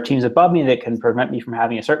there are teams above me that can prevent me from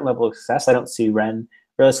having a certain level of success. I don't see Rennes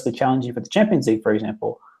realistically challenging for the Champions League, for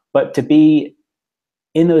example. But to be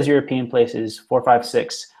in those European places, 4, 5,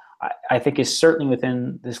 6, I think is certainly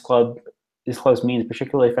within this club's means,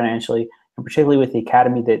 particularly financially, and particularly with the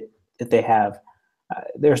academy that they have.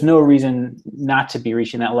 There's no reason not to be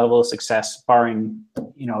reaching that level of success, barring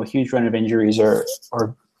a huge run of injuries or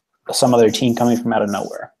some other team coming from out of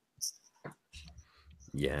nowhere.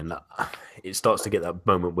 Yeah, and it starts to get that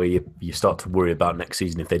moment where you start to worry about next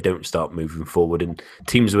season if they don't start moving forward. And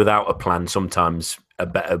teams without a plan sometimes are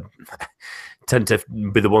better, tend to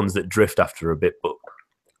be the ones that drift after a bit. But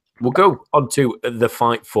we'll go on to the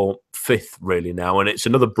fight for fifth really now, and it's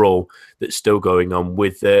another brawl that's still going on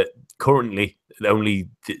with currently only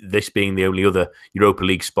this being the only other Europa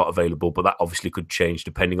League spot available, but that obviously could change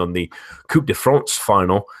depending on the Coupe de France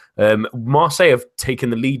final. Marseille have taken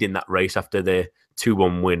the lead in that race after their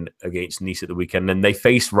 2-1 win against Nice at the weekend, and they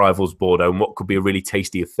face rivals Bordeaux in what could be a really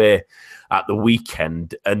tasty affair at the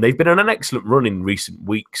weekend. And they've been on an excellent run in recent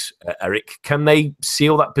weeks. Eric, can they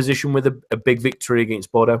seal that position with a big victory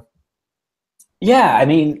against Bordeaux? Yeah, I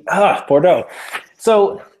mean, Bordeaux.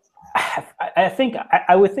 So I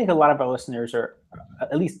would think a lot of our listeners are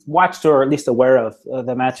at least watched or at least aware of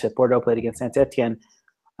the match that Bordeaux played against Saint-Etienne.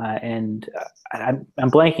 And I'm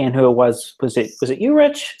blanking on who it was. Was it you,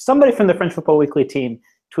 Rich? Somebody from the French Football Weekly team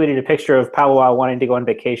tweeted a picture of Palois wanting to go on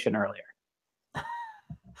vacation earlier.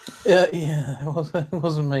 Yeah, it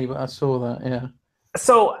wasn't me, but I saw that. Yeah.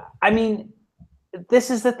 So I mean, this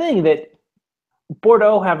is the thing, that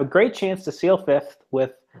Bordeaux have a great chance to seal fifth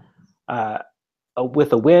with a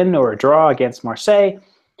win or a draw against Marseille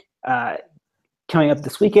coming up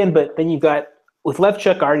this weekend. But then you've got, with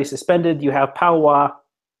Levchuk already suspended, you have Palois,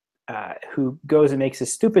 who goes and makes a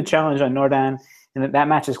stupid challenge on Nordin, and that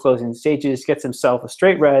match is closing stages, gets himself a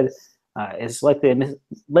straight red, is likely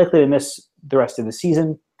to miss the rest of the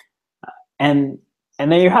season. And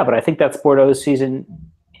there you have it. I think that's Bordeaux's season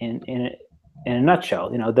in a nutshell.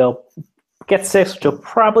 They'll get sixth, which will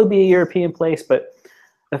probably be a European place, but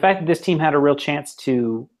the fact that this team had a real chance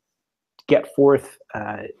to get fourth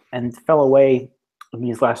and fell away in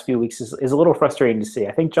these last few weeks is a little frustrating to see.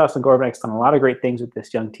 I think Jocelyn Gourvenec's done a lot of great things with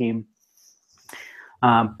this young team,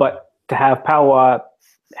 but to have Palois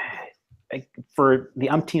for the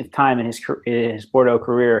umpteenth time in his Bordeaux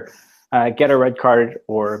career get a red card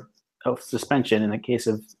or a suspension in the case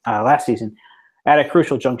of last season at a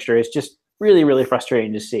crucial juncture is just really, really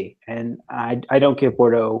frustrating to see. And I don't give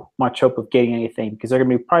Bordeaux much hope of getting anything, because they're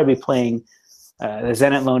going to probably be playing the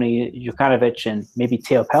Zenit loanee Jukanovic and maybe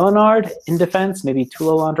Theo Pellenard in defense. Maybe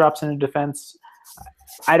Toulalan drops into defense.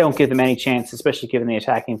 I don't give them any chance, especially given the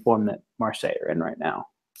attacking form that Marseille are in right now.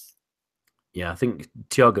 Yeah, I think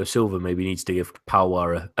Thiago Silva maybe needs to give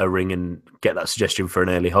Palois a ring and get that suggestion for an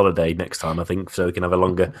early holiday next time, I think, so he can have a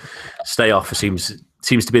longer stay off. It seems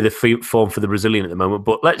to be the form for the Brazilian at the moment.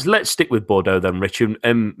 But let's stick with Bordeaux then, Richard.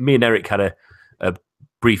 Me and Eric had a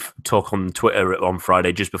brief talk on Twitter on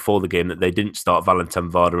Friday just before the game that they didn't start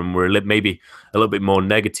Valentin Varda, and were maybe a little bit more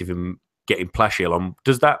negative in getting Plachiel on.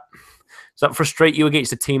 Does that frustrate you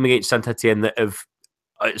against a team against Saint-Etienne that have,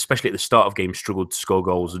 especially at the start of games, struggled to score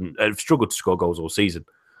goals and have struggled to score goals all season?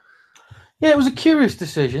 Yeah, it was a curious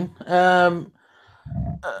decision.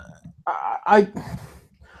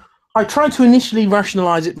 I tried to initially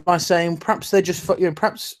rationalise it by saying perhaps they're just,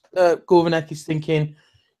 perhaps Gourvenec is thinking,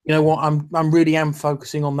 you know what, I'm really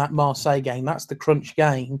focusing on that Marseille game. That's the crunch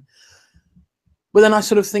game. But then I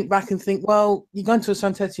sort of think back and think, well, you're going to a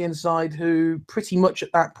Saint-Etienne side who pretty much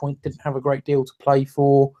at that point didn't have a great deal to play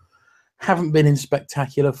for, haven't been in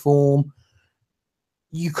spectacular form.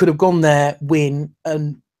 You could have gone there, win,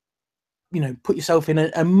 and put yourself in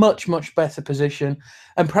a much, much better position,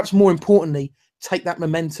 and perhaps more importantly, take that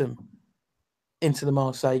momentum into the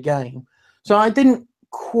Marseille game. So I didn't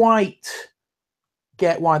quite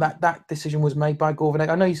get why that decision was made by Gourvenec.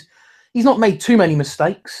 I know he's not made too many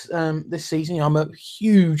mistakes this season. I'm a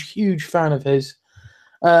huge, huge fan of his.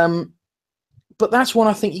 But that's one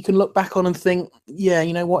I think you can look back on and think, yeah,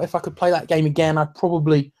 you know what, if I could play that game again, I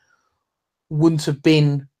probably wouldn't have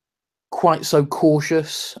been quite so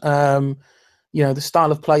cautious. The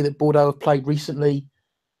style of play that Bordeaux have played recently,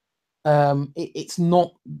 it's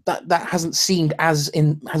not that hasn't seemed as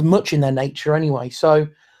much in their nature anyway. So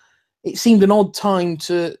it seemed an odd time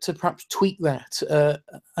to perhaps tweak that,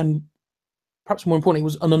 and perhaps more importantly, it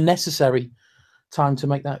was an unnecessary time to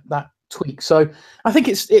make that tweak. So I think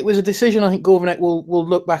it was a decision I think Gourvenec will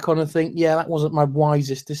look back on and think, yeah, that wasn't my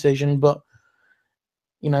wisest decision, but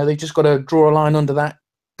they've just got to draw a line under that,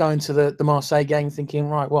 going to the Marseille game thinking,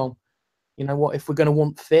 right, well, you know what, if we're going to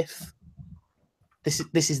want fifth,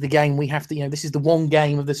 this is the game we have to, this is the one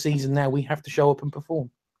game of the season now we have to show up and perform.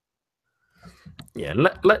 Yeah,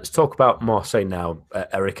 let's talk about Marseille now,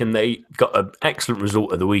 Eric. And they got an excellent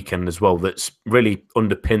result of the weekend as well that's really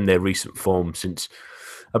underpinned their recent form since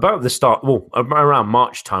about the start, around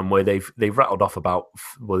March time, where they've rattled off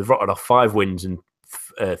they've rattled off 5 wins and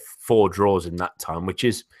 4 draws in that time, which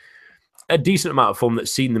is a decent amount of form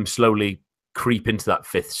that's seen them slowly creep into that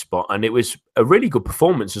 5th spot. And it was a really good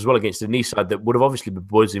performance as well against the Nice side that would have obviously been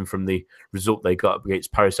buzzing from the result they got up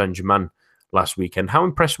against Paris Saint-Germain last weekend. How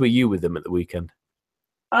impressed were you with them at the weekend?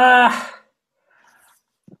 Yeah.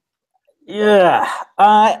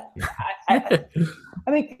 I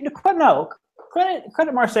mean,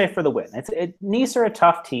 credit Marseille for the win. Nice are a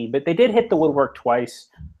tough team, but they did hit the woodwork twice.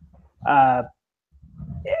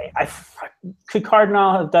 Could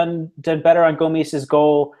Cardinal have done better on Gomis's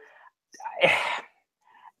goal?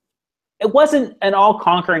 It wasn't an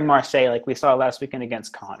all-conquering Marseille like we saw last weekend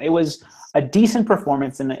against Caen. It was a decent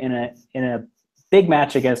performance in a big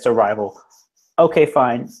match against a rival. Okay,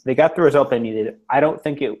 fine. They got the result they needed. I don't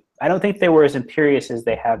think they were as imperious as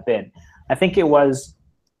they have been. I think it was.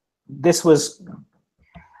 This was.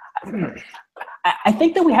 I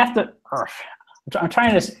think that we have to. I'm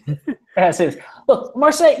trying to say this. Look,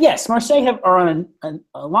 Marseille. Yes, Marseille are on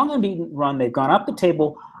a long unbeaten run. They've gone up the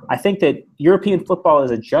table. I think that European football is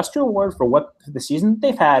a just reward for the season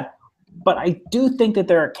they've had. But I do think that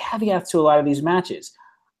there are caveats to a lot of these matches.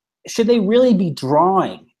 Should they really be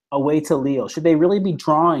drawing away to Lille? Should they really be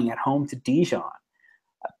drawing at home to Dijon?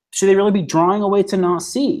 Should they really be drawing away to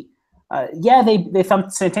Nancy? Yeah, they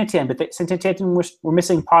thumped Saint-Etienne, but Saint-Etienne were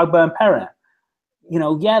missing Pogba and Perrin.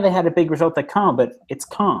 Yeah, they had a big result at Caen, but it's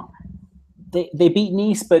Caen. They beat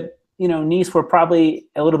Nice, but Nice were probably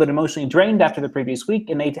a little bit emotionally drained after the previous week,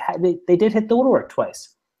 and they did hit the woodwork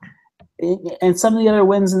twice. And some of the other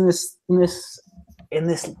wins in this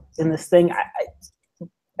thing,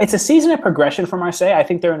 it's a season of progression for Marseille. I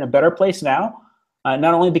think they're in a better place now,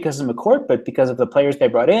 not only because of McCourt, but because of the players they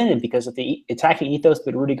brought in and because of the attacking ethos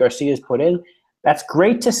that Rudy Garcia has put in. That's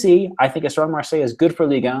great to see. I think a strong Marseille is good for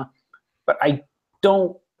Ligue 1, but I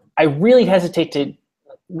really hesitate to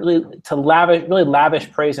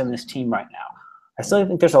lavish praise on this team right now. I still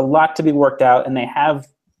think there's a lot to be worked out, and they have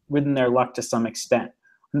ridden their luck to some extent.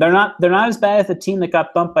 And they're not as bad as the team that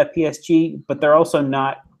got bumped by PSG, but they're also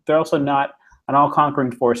not an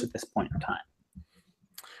all-conquering force at this point in time.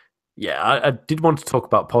 Yeah, I did want to talk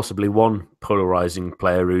about possibly one polarizing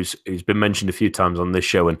player who's been mentioned a few times on this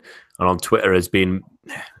show and on Twitter has been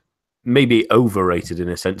maybe overrated in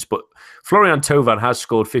a sense, but Florian Thauvin has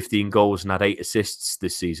scored 15 goals and had 8 assists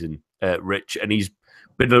this season, Rich, and he's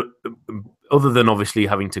been, other than obviously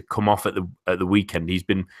having to come off at the weekend, he's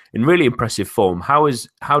been in really impressive form. How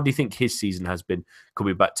do you think his season has been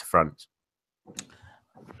coming back to France?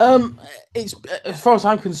 It's, as far as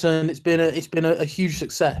I'm concerned, it's been a huge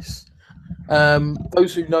success.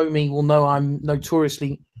 Those who know me will know I'm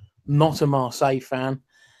notoriously not a Marseille fan,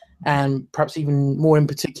 and perhaps even more in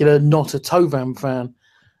particular, not a Thauvin fan.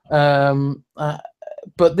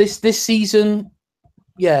 But this season,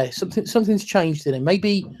 yeah, something's changed in him.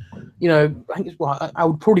 Maybe, I think I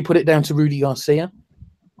would probably put it down to Rudy Garcia.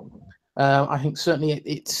 I think certainly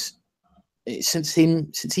it's since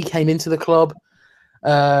he came into the club.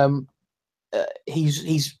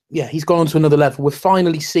 He's gone on to another level. We're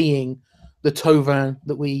finally seeing the Thauvin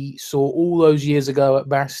that we saw all those years ago at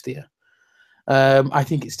Bastia. I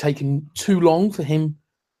think it's taken too long for him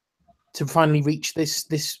to finally reach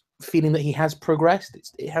this feeling that he has progressed.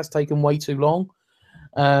 It has taken way too long.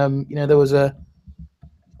 There was a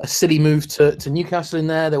silly move to Newcastle in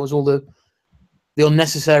there. There was all the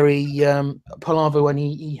unnecessary palaver when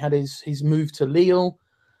he had his move to Lille.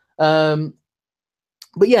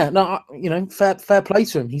 But yeah, no, fair play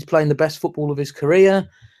to him. He's playing the best football of his career.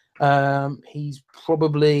 He's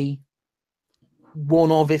probably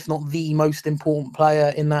one of, if not the most important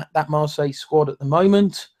player in that Marseille squad at the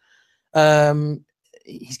moment.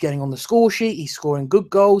 He's getting on the score sheet. He's scoring good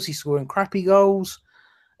goals. He's scoring crappy goals.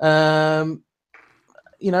 I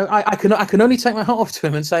can only take my hat off to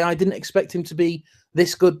him and say I didn't expect him to be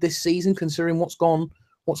this good this season, considering what's gone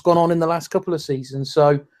on in the last couple of seasons.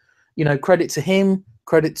 So, credit to him,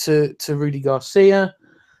 credit to Rudy Garcia.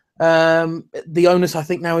 The onus, I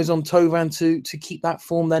think, now is on Thauvin to keep that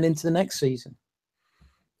form then into the next season.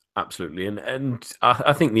 Absolutely, and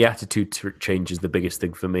I think the attitude change is the biggest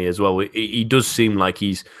thing for me as well. He does seem like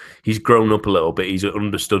he's grown up a little bit. He's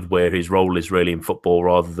understood where his role is really in football,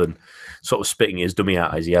 rather than sort of spitting his dummy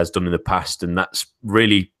out as he has done in the past, and that's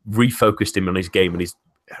really refocused him on his game, and he's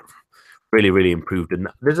really, really improved. And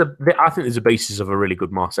I think there's a basis of a really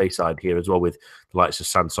good Marseille side here as well, with the likes of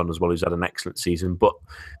Sanson as well, who's had an excellent season. But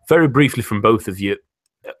very briefly from both of you,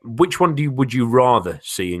 which one would you rather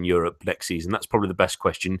see in Europe next season? That's probably the best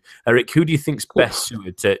question. Eric, who do you think's best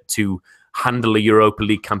suited to handle a Europa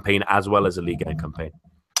League campaign as well as a Ligue 1 campaign?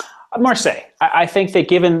 Marseille. I think that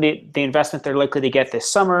given the investment they're likely to get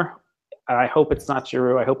this summer, I hope it's not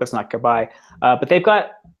Giroud, I hope it's not Cabaye, but they've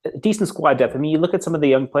got a decent squad depth. I mean, you look at some of the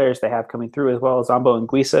young players they have coming through as well. Zambo and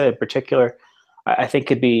Guisa in particular, I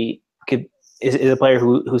think is a player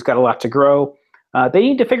who's got a lot to grow. They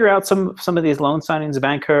need to figure out some of these loan signings.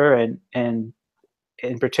 Banker and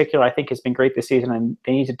in particular, I think has been great this season, and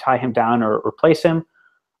they need to tie him down or replace him.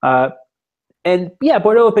 And yeah,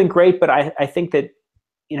 Bordeaux have been great, but I think that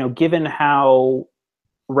given how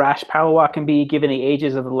rash Palois can be, given the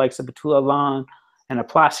ages of the likes of Boutoulan and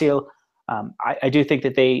Aplacio, I do think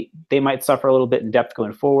that they might suffer a little bit in depth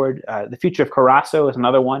going forward. The future of Carasso is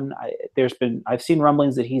another one. I've seen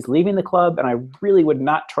rumblings that he's leaving the club, and I really would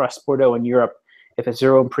not trust Bordeaux in Europe if it's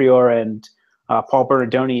Jerome Prior and Paul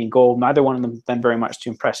Bernardoni in goal. Neither one of them have done very much to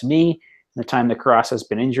impress me in the time that Carasso has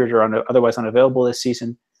been injured or otherwise unavailable this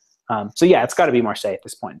season. So yeah, it's got to be Marseille at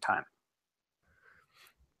this point in time.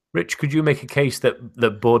 Rich, could you make a case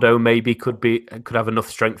that Bordeaux maybe could have enough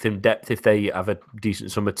strength in depth if they have a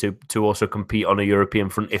decent summer to also compete on a European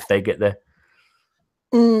front if they get there?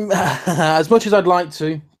 As much as I'd like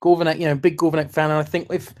to, Gourvenec, big Gourvenec fan, and I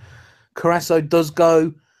think if Carasso does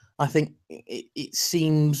go, I think it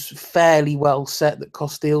seems fairly well set that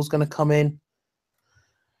Costil's going to come in.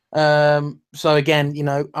 So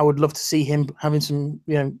again, I would love to see him having some,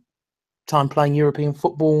 time playing European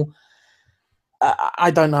football.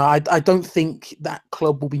 I don't know. I don't think that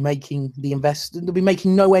club will be making the investment. They'll be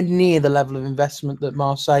making nowhere near the level of investment that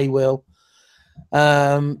Marseille will.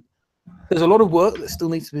 There's a lot of work that still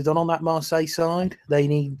needs to be done on that Marseille side. They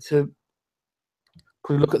need to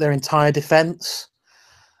probably look at their entire defence.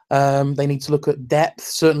 They need to look at depth.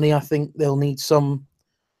 Certainly, I think they'll need some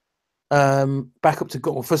backup to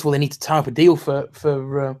go. Well, first of all, they need to tie up a deal for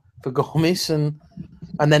Gomes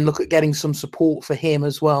and then look at getting some support for him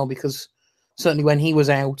as well, because certainly when he was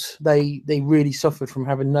out, they really suffered from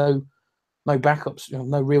having no backups,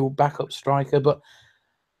 no real backup striker. But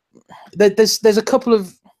there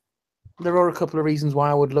are a couple of reasons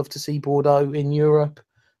why I would love to see Bordeaux in Europe,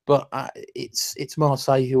 but it's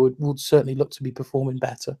Marseille who would certainly look to be performing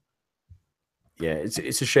better. Yeah,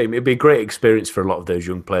 it's a shame. It'd be a great experience for a lot of those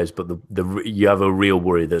young players, but you have a real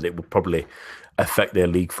worry that it would probably affect their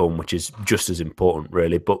league form, which is just as important,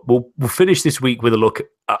 really. But we'll finish this week with a look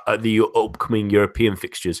at the upcoming European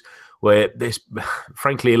fixtures, where this,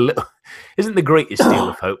 frankly, isn't the greatest deal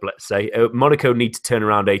of hope, let's say. Monaco need to turn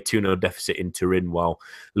around a 2-0 deficit in Turin, while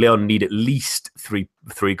Lyon need at least three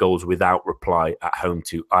goals without reply at home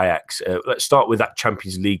to Ajax. Let's start with that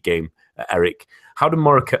Champions League game, Eric. How do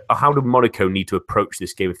Monaco need to approach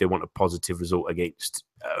this game if they want a positive result against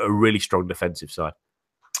a really strong defensive side?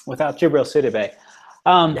 Without Djibril Sidibe.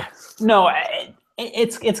 No,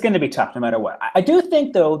 it's going to be tough no matter what. I do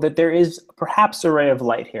think, though, that there is perhaps a ray of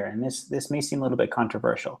light here, and this may seem a little bit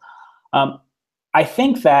controversial. I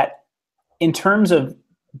think that in terms of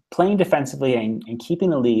playing defensively and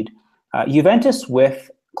keeping the lead, Juventus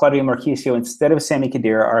with Claudio Marchisio instead of Sami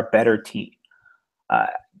Khedira are a better team.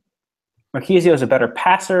 Marchisio is a better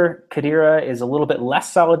passer. Khedira is a little bit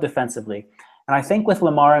less solid defensively. And I think with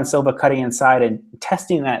Lamar and Silva cutting inside and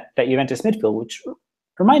testing that Juventus midfield, which,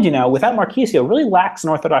 remind you now, without Marchisio, really lacks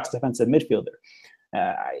an orthodox defensive midfielder.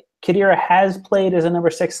 Khedira has played as a number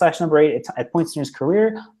 6/number 8 at points in his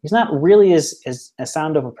career. He's not really as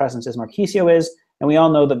sound of a presence as Marchisio is, and we all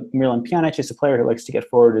know that Miralem Pjanic is a player who likes to get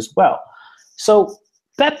forward as well. So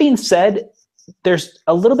that being said, there's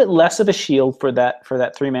a little bit less of a shield for that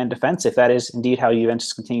three-man defense, if that is indeed how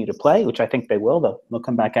Juventus continue to play, which I think they will. They'll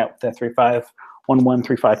come back out with the 3-5-1-1,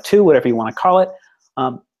 3-5-2, whatever you want to call it.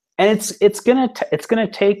 And it's gonna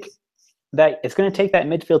take that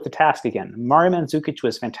midfield to task again. Mario Mandzukic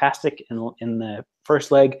was fantastic in the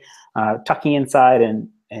first leg, tucking inside and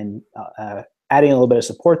adding a little bit of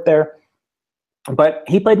support there. But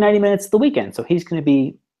he played 90 minutes the weekend, so he's going to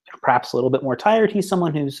be perhaps a little bit more tired. He's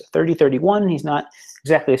someone who's 30, 31. He's not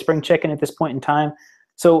exactly a spring chicken at this point in time.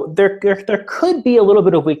 So there could be a little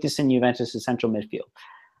bit of weakness in Juventus' central midfield.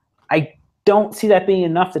 I don't see that being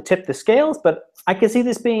enough to tip the scales, but I could see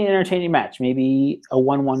this being an entertaining match. Maybe a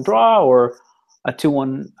 1-1 draw or a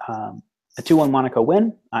 2-1 Monaco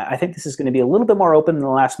win. I think this is going to be a little bit more open than the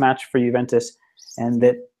last match for Juventus, and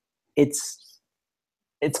that it's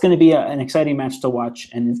going to be an exciting match to watch,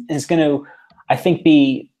 and it's going to, I think,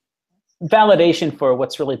 be validation for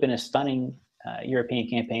what's really been a stunning European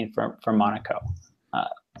campaign for Monaco.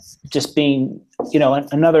 Just being,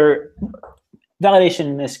 another validation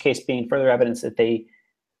in this case being further evidence that they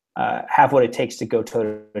have what it takes to go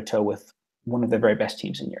toe-to-toe with one of the very best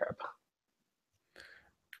teams in Europe.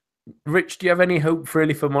 Rich, do you have any hope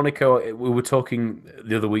really for Monaco? We were talking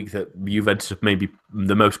the other week that Juventus may be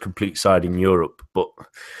the most complete side in Europe, but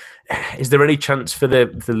is there any chance for the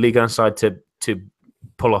Ligue 1 side to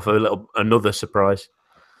pull off another surprise?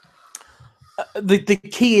 The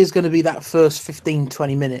key is going to be that first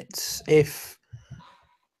 15-20 minutes. If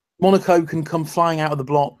Monaco can come flying out of the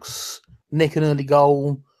blocks, nick an early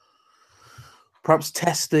goal, perhaps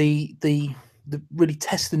test really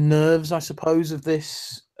test the nerves, I suppose, of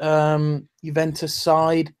this Juventus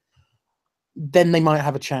side, then they might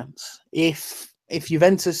have a chance. If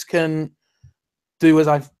Juventus can do as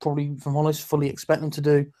I probably, if I'm honest, fully expect them to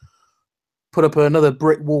do, put up another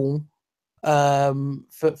brick wall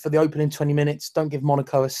for the opening 20 minutes, don't give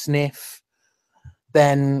Monaco a sniff,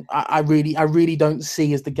 then I really don't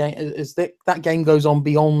see as that game goes on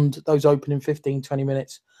beyond those opening 15-20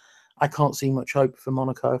 minutes, I can't see much hope for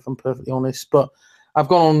Monaco, if I'm perfectly honest. But I've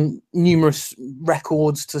gone on numerous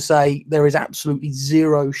records to say there is absolutely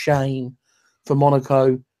zero shame for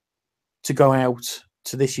Monaco to go out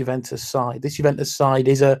to this Juventus side. This Juventus side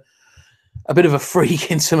is a bit of a freak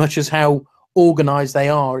in so much as how organised they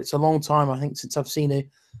are. It's a long time, I think, since I've seen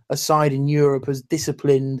a side in Europe as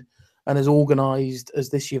disciplined and as organised as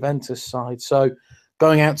this Juventus side. So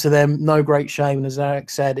going out to them, no great shame. And as Eric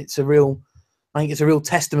said, I think it's a real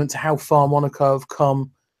testament to how far Monaco have come,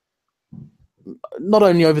 not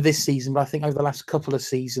only over this season, but I think over the last couple of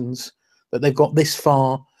seasons, that they've got this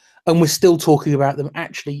far, and we're still talking about them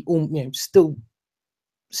actually,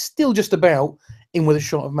 still just about in with a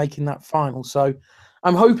shot of making that final. So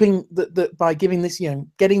I'm hoping that by giving this,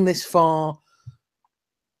 getting this far,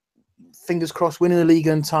 fingers crossed, winning the Ligue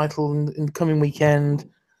 1 title in the coming weekend,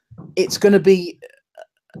 it's going to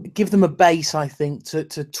give them a base, I think,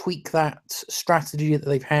 to tweak that strategy that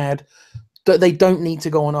they've had, that they don't need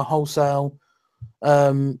to go on a wholesale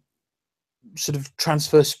sort of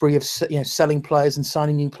transfer spree of selling players and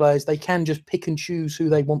signing new players. They can just pick and choose who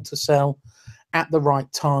they want to sell at the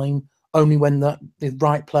right time, only when the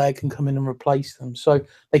right player can come in and replace them. So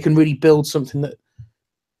they can really build something that,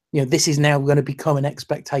 this is now going to become an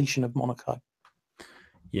expectation of Monaco.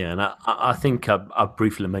 Yeah, and I think I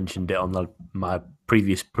briefly mentioned it on my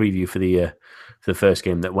previous preview for the first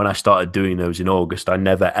game, that when I started doing those in August, I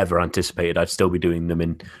never ever anticipated I'd still be doing them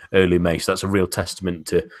in early May. So that's a real testament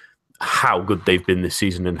to how good they've been this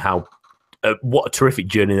season and how what a terrific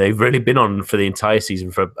journey they've really been on for the entire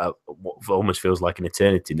season, for what almost feels like an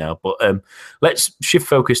eternity now. But let's shift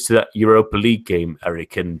focus to that Europa League game,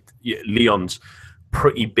 Eric, and Lyon's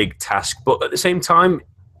pretty big task. But at the same time,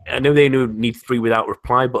 I know they need 3 without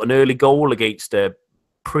reply, but an early goal against a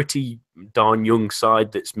pretty darn young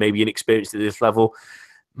side that's maybe inexperienced at this level,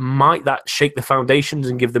 might that shake the foundations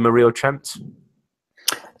and give them a real chance?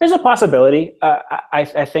 There's a possibility.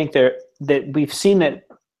 I think that we've seen that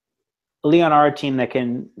Lyon are a team that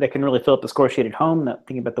can really fill up the score sheet at home.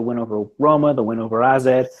 Thinking about the win over Roma, the win over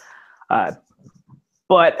AZ.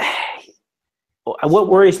 But what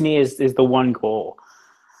worries me is the one goal.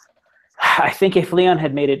 I think if Lyon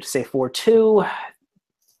had made it to say 4-2,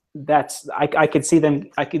 I could see them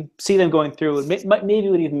going through. Maybe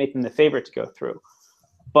would even make them the favorite to go through.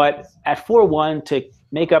 But at 4-1, to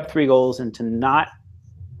make up 3 goals and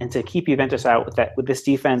to keep Juventus out with this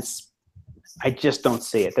defense, I just don't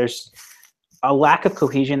see it. a lack of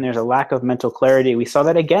cohesion. There's a lack of mental clarity. We saw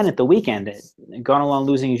that again at the weekend. Gone along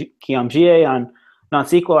losing Guillaume Gier on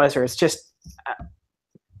Nantes equalizer. It's just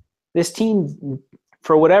this team,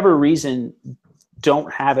 for whatever reason,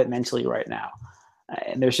 don't have it mentally right now.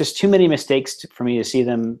 And there's just too many mistakes for me to see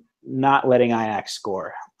them not letting Ajax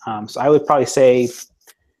score. So I would probably say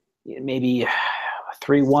maybe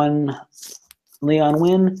 3-1 Lyon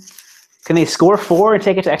win. Can they score 4 and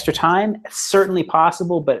take it to extra time? It's certainly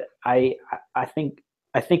possible, but I think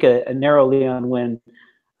a narrow Lyon win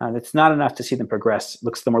that's not enough to see them progress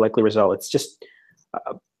looks the more likely result. It's just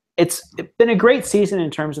it's been a great season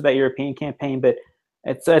in terms of that European campaign, but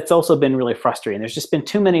it's also been really frustrating. There's just been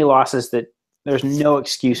too many losses that there's no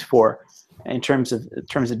excuse for in terms of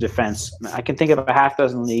defense. I can think of a half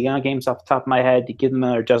dozen Ligue 1 games off the top of my head to give them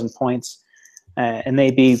another dozen points, and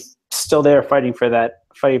they'd be still there fighting for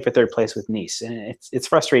third place with Nice. And it's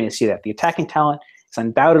frustrating to see that. The attacking talent is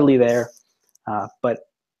undoubtedly there, but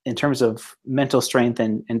in terms of mental strength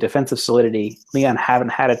and defensive solidity, Lyon haven't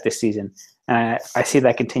had it this season, and I see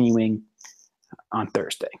that continuing on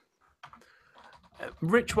Thursday.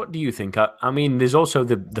 Rich, what do you think? I mean, there's also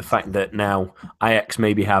the fact that now Ajax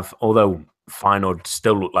maybe have, although Feyenoord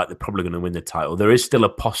still look like they're probably going to win the title, there is still a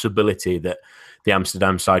possibility that the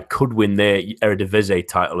Amsterdam side could win their Eredivisie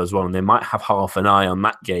title as well, and they might have half an eye on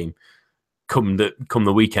that game come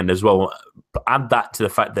the weekend as well. But add that to the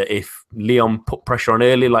fact that if Lyon put pressure on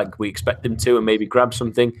early, like we expect them to, and maybe grab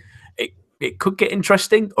something, it could get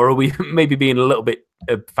interesting, or are we maybe being a little bit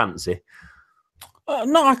fancy?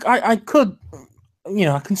 No, I could...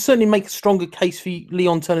 I can certainly make a stronger case for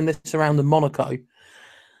Lyon turning this around than Monaco.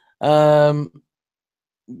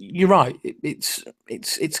 You're right. It's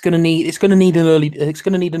going to need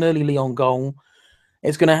an early Lyon goal.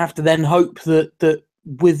 It's going to have to then hope that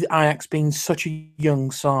with Ajax being such a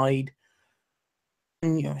young side,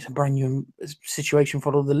 it's a brand new situation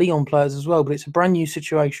for all the Lyon players as well. But it's a brand new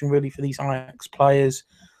situation really for these Ajax players.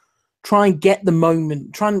 Try and get the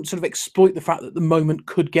moment, try and sort of exploit the fact that the moment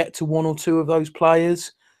could get to one or two of those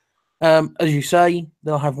players. As you say,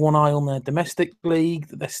 they'll have one eye on their domestic league,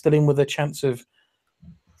 that they're still in with a chance of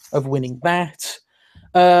winning that.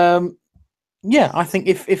 I think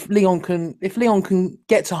if Lyon can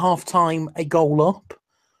get to half time a goal up,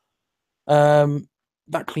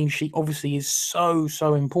 that clean sheet obviously is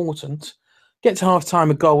so important. Get to half time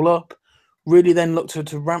a goal up. Really then look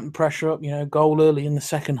to ramp the pressure up, goal early in the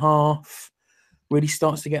second half. Really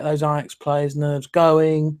starts to get those Ajax players' nerves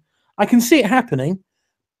going. I can see it happening,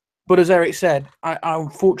 but as Eric said, I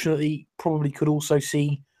unfortunately probably could also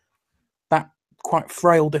see that quite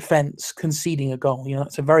frail defence conceding a goal.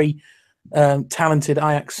 It's a very talented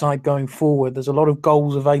Ajax side going forward. There's a lot of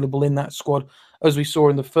goals available in that squad, as we saw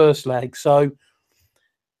in the first leg. So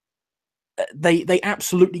they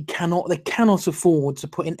absolutely cannot afford to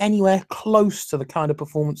put in anywhere close to the kind of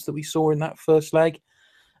performance that we saw in that first leg,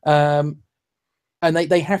 and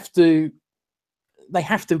they have to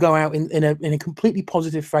go out in a completely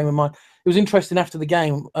positive frame of mind. It was interesting after the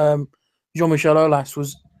game. Jean-Michel Aulas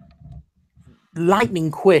was lightning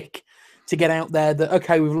quick to get out there that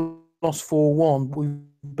okay, we've lost 4-1.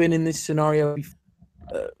 We've been in this scenario.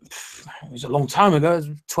 It was a long time ago. It was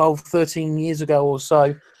 12, 13 years ago or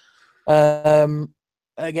so.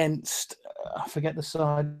 Against I forget the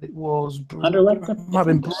side it was. Anderlecht, might have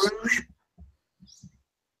been Bruges.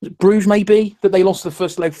 Bruges, maybe, that they lost the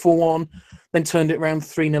first leg 4-1, then turned it around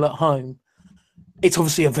 3-0 at home. It's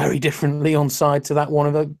obviously a very different Lyon side to that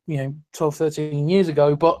one of 12, 13 years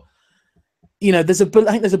ago. But I think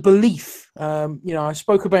there's a belief. I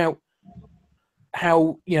spoke about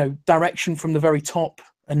how direction from the very top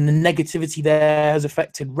and the negativity there has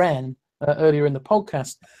affected Rennes earlier in the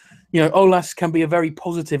podcast. Aulas can be a very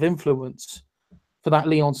positive influence for that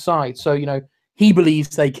Lyon side. So, he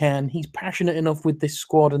believes they can. He's passionate enough with this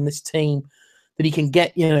squad and this team that he can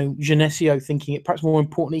get, Genesio thinking it. Perhaps more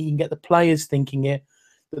importantly, he can get the players thinking it,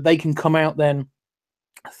 that they can come out then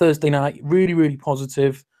Thursday night really, really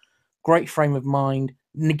positive, great frame of mind,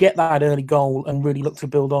 and get that early goal and really look to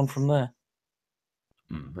build on from there.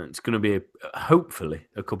 It's going to be, hopefully,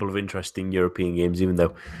 a couple of interesting European games, even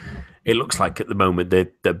though it looks like at the moment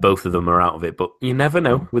that both of them are out of it. But you never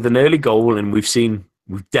know. With an early goal, and we've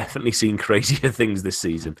definitely seen crazier things this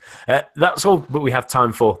season. That's all that we have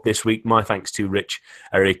time for this week. My thanks to Rich,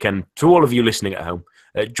 Eric, and to all of you listening at home.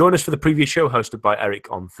 Join us for the previous show hosted by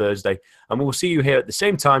Eric on Thursday, and we'll see you here at the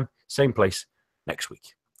same time, same place next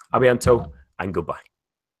week. A bientôt, and goodbye.